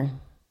are,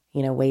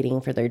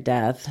 waiting for their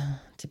death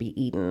to be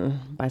eaten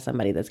by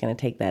somebody that's going to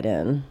take that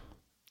in.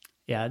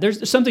 Yeah,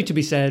 there's something to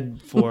be said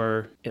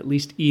for at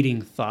least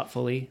eating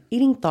thoughtfully.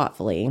 Eating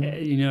thoughtfully.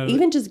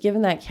 Even just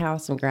giving that cow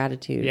some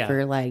gratitude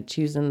for like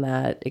choosing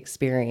that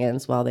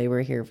experience while they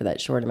were here for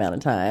that short amount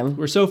of time.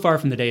 We're so far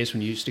from the days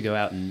when you used to go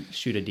out and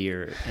shoot a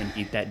deer and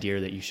eat that deer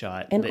that you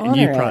shot and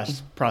you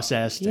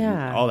processed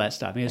and all that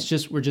stuff. I mean,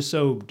 we're just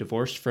so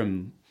divorced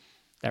from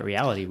that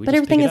reality. But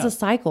everything is a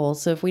cycle.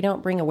 So if we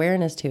don't bring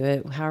awareness to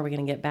it, how are we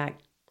going to get back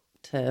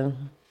to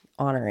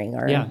honoring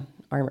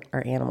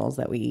our animals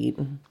that we eat?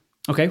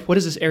 Okay, what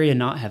does this area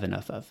not have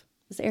enough of?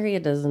 This area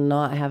does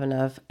not have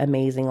enough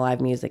amazing live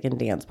music and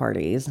dance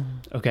parties.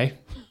 Okay.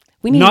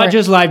 We need not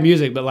just live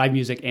music, but live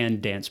music and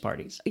dance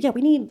parties. Yeah,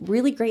 we need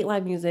really great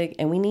live music,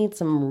 and we need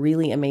some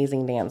really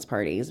amazing dance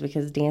parties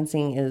because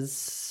dancing is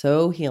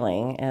so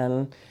healing.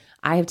 And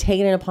I have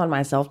taken it upon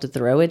myself to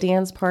throw a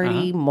dance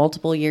party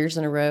multiple years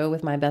in a row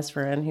with my best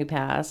friend who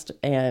passed.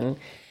 And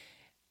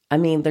I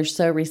mean, they're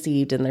so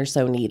received and they're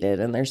so needed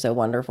and they're so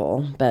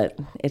wonderful, but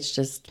it's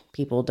just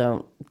people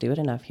don't do it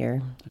enough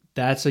here.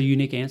 That's a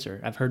unique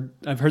answer. I've heard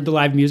the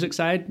live music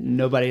side.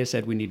 Nobody has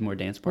said we need more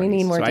dance parties. We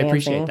need more dancing. I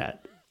appreciate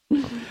that.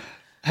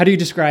 How do you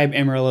describe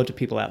Amarillo to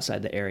people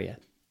outside the area?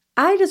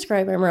 I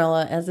describe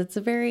Amarillo as it's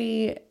a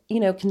very,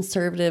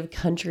 conservative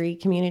country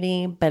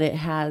community, but it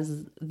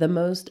has the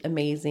most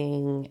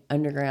amazing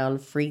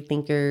underground free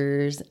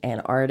thinkers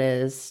and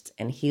artists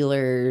and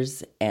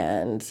healers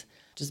and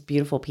just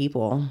beautiful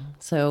people.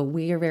 So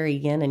we are very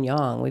yin and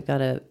yang. We've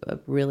got a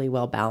really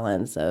well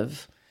balance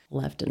of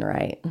left and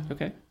right.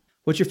 Okay.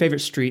 What's your favorite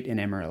street in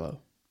Amarillo?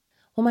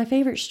 Well, my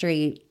favorite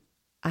street,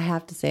 I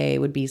have to say,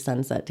 would be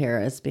Sunset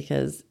Terrace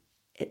because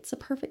it's a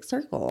perfect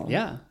circle.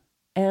 Yeah.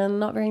 And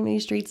not very many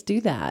streets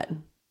do that.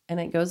 And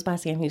it goes by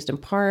Sam Houston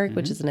Park,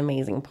 which is an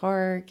amazing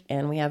park.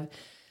 And we have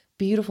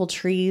beautiful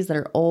trees that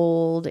are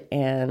old.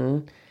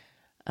 And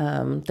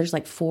there's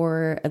like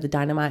 4 of the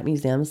Dynamite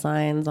Museum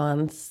signs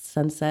on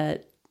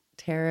Sunset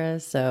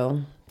Terrace.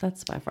 So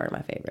that's by far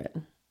my favorite.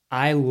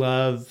 I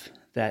love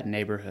that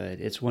neighborhood.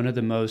 It's one of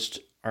the most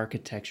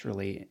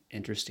architecturally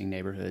interesting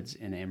neighborhoods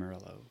in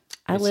Amarillo.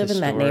 I live in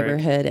that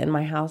neighborhood, and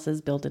my house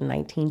is built in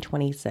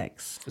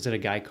 1926. Was it a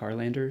Guy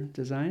Carlander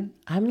design?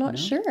 I'm not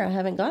sure. I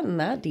haven't gotten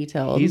that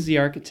detailed. He's the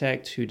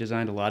architect who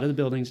designed a lot of the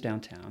buildings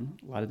downtown,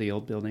 a lot of the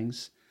old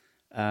buildings,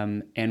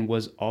 and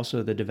was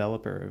also the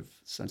developer of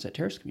Sunset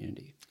Terrace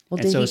community. Well,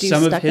 did he do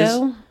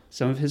stucco?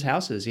 Some of his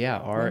houses,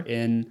 are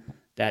in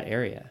that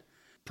area.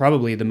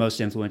 Probably the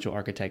most influential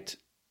architect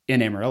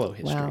in Amarillo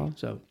history. Wow.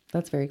 So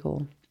that's very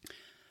cool.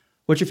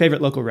 What's your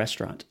favorite local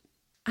restaurant?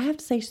 I have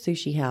to say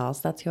Sushi House.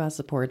 That's who I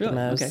support the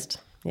most.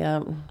 Okay.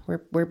 Yeah,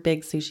 we're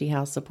big Sushi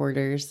House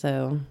supporters.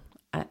 So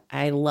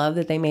I love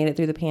that they made it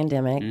through the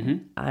pandemic. Mm-hmm.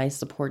 I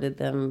supported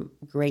them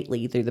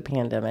greatly through the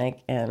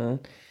pandemic,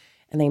 and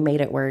they made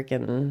it work.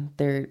 And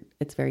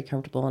it's very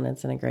comfortable, and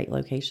it's in a great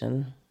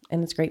location,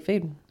 and it's great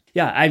food.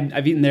 Yeah,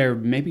 I've eaten there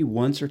maybe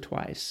once or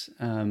twice,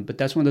 but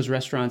that's one of those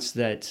restaurants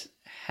that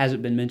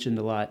hasn't been mentioned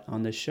a lot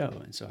on this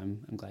show, and so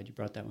I'm glad you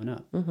brought that one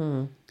up.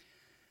 Mm-hmm.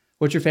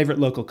 What's your favorite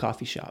local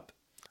coffee shop?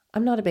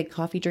 I'm not a big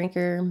coffee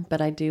drinker,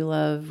 but I do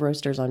love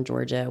Roasters on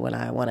Georgia when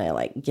I want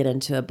to get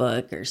into a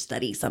book or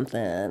study something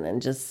and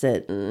just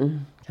sit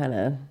and kind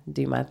of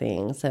do my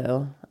thing.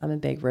 So I'm a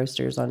big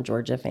Roasters on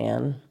Georgia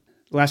fan.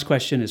 Last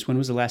question is, when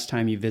was the last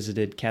time you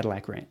visited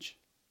Cadillac Ranch?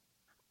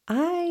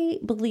 I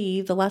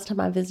believe the last time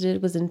I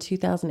visited was in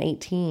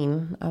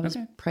 2018. I was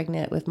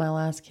pregnant with my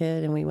last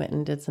kid, and we went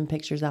and did some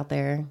pictures out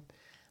there.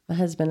 My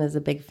husband is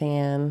a big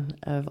fan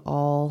of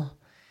all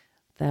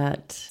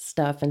that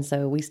stuff, and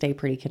so we stay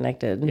pretty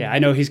connected. Yeah, I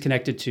know he's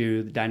connected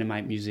to the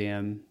Dynamite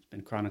Museum,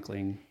 been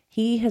chronicling.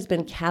 He has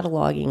been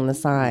cataloging the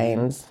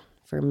signs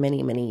for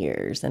many, many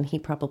years, and he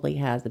probably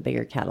has a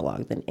bigger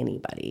catalog than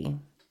anybody.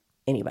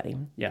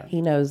 Yeah.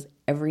 He knows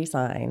every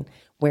sign,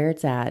 where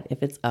it's at,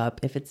 if it's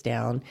up, if it's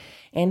down.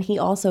 And he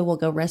also will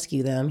go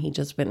rescue them. He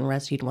just went and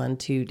rescued one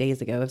 2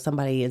 days ago. If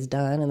somebody is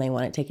done and they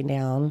want it taken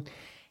down,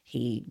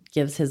 he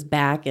gives his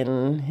back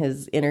and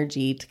his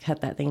energy to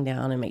cut that thing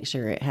down and make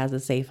sure it has a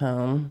safe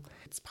home.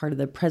 It's part of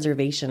the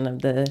preservation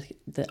of the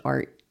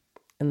art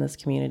in this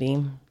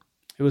community.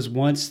 It was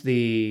once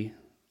the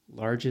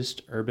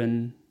largest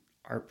urban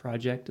art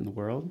project in the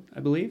world,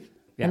 I believe.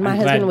 Yeah, and my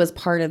husband was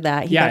part of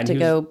that. He got to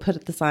go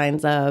put the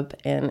signs up,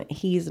 and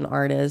he's an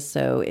artist,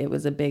 so it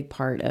was a big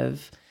part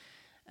of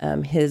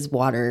his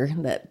water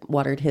that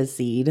watered his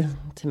seed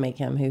to make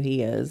him who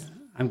he is.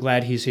 I'm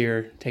glad he's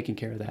here taking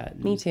care of that.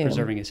 Me too.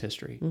 Preserving his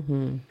history.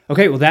 Mm-hmm.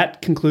 Okay, well,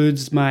 that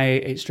concludes my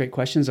 8 straight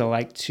questions. I'd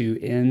like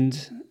to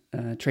end,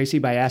 Tracy,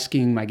 by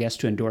asking my guests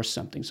to endorse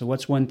something. So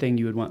what's one thing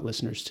you would want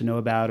listeners to know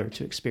about or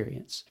to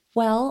experience?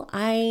 Well,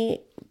 I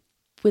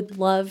would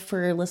love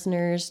for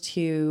listeners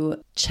to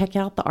check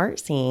out the art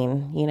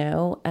scene. You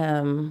know,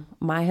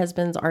 my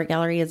husband's art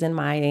gallery is in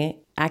my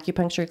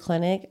acupuncture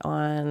clinic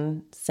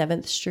on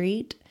 7th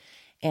Street.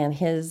 And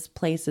his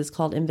place is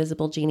called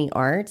Invisible Genie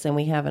Arts, and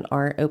we have an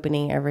art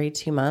opening every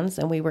 2 months.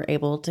 And we were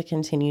able to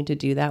continue to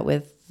do that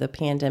with the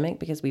pandemic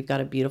because we've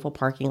got a beautiful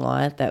parking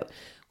lot that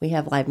we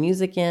have live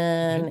music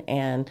in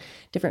and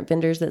different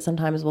vendors that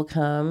sometimes will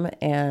come.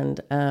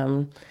 And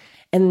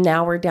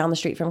now we're down the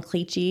street from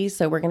Cleachy,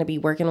 so we're going to be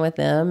working with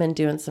them and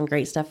doing some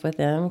great stuff with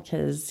them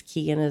because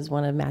Keegan is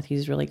one of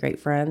Matthew's really great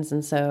friends.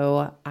 And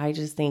so I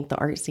just think the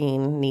art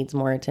scene needs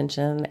more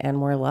attention and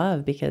more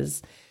love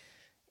because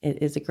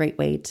it is a great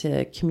way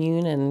to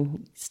commune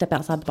and step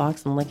outside the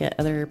box and look at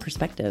other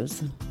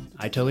perspectives.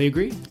 I totally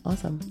agree.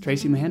 Awesome.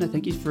 Tracy Mahana,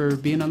 thank you for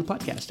being on the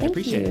podcast. I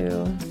appreciate it.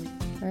 All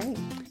right.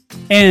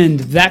 And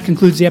that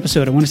concludes the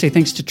episode. I want to say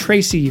thanks to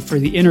Tracy for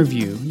the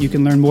interview. You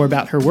can learn more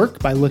about her work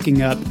by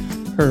looking up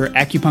her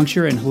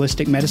acupuncture and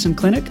holistic medicine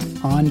clinic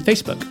on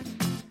Facebook.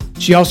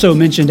 She also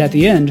mentioned at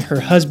the end her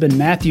husband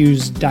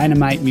Matthew's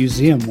Dynamite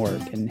Museum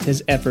work and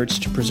his efforts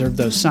to preserve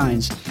those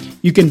signs.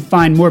 You can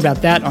find more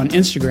about that on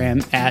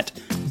Instagram at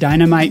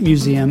Dynamite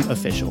Museum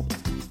Official.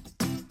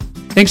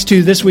 Thanks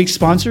to this week's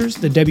sponsors,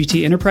 the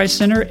WT Enterprise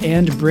Center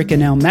and Brick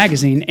and Elm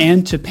Magazine,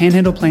 and to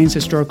Panhandle Plains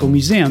Historical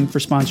Museum for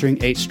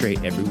sponsoring 8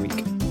 Straight every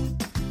week.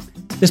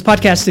 This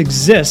podcast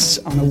exists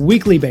on a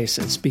weekly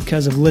basis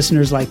because of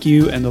listeners like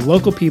you and the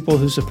local people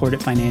who support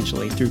it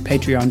financially through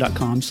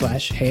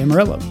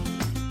patreon.com/HeyAmarillo.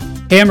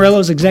 Hey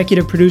Amarillo's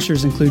executive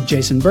producers include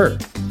Jason Burr,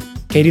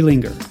 Katie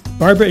Linger,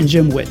 Barbara and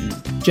Jim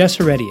Witten, Jess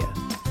Heredia,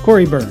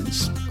 Corey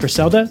Burns,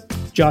 Griselda,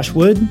 Josh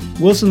Wood,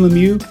 Wilson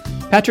Lemieux,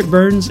 Patrick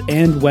Burns,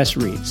 and Wes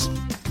Reeves.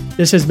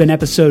 This has been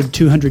episode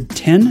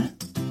 210.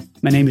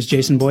 My name is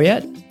Jason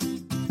Boyette,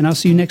 and I'll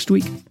see you next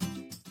week.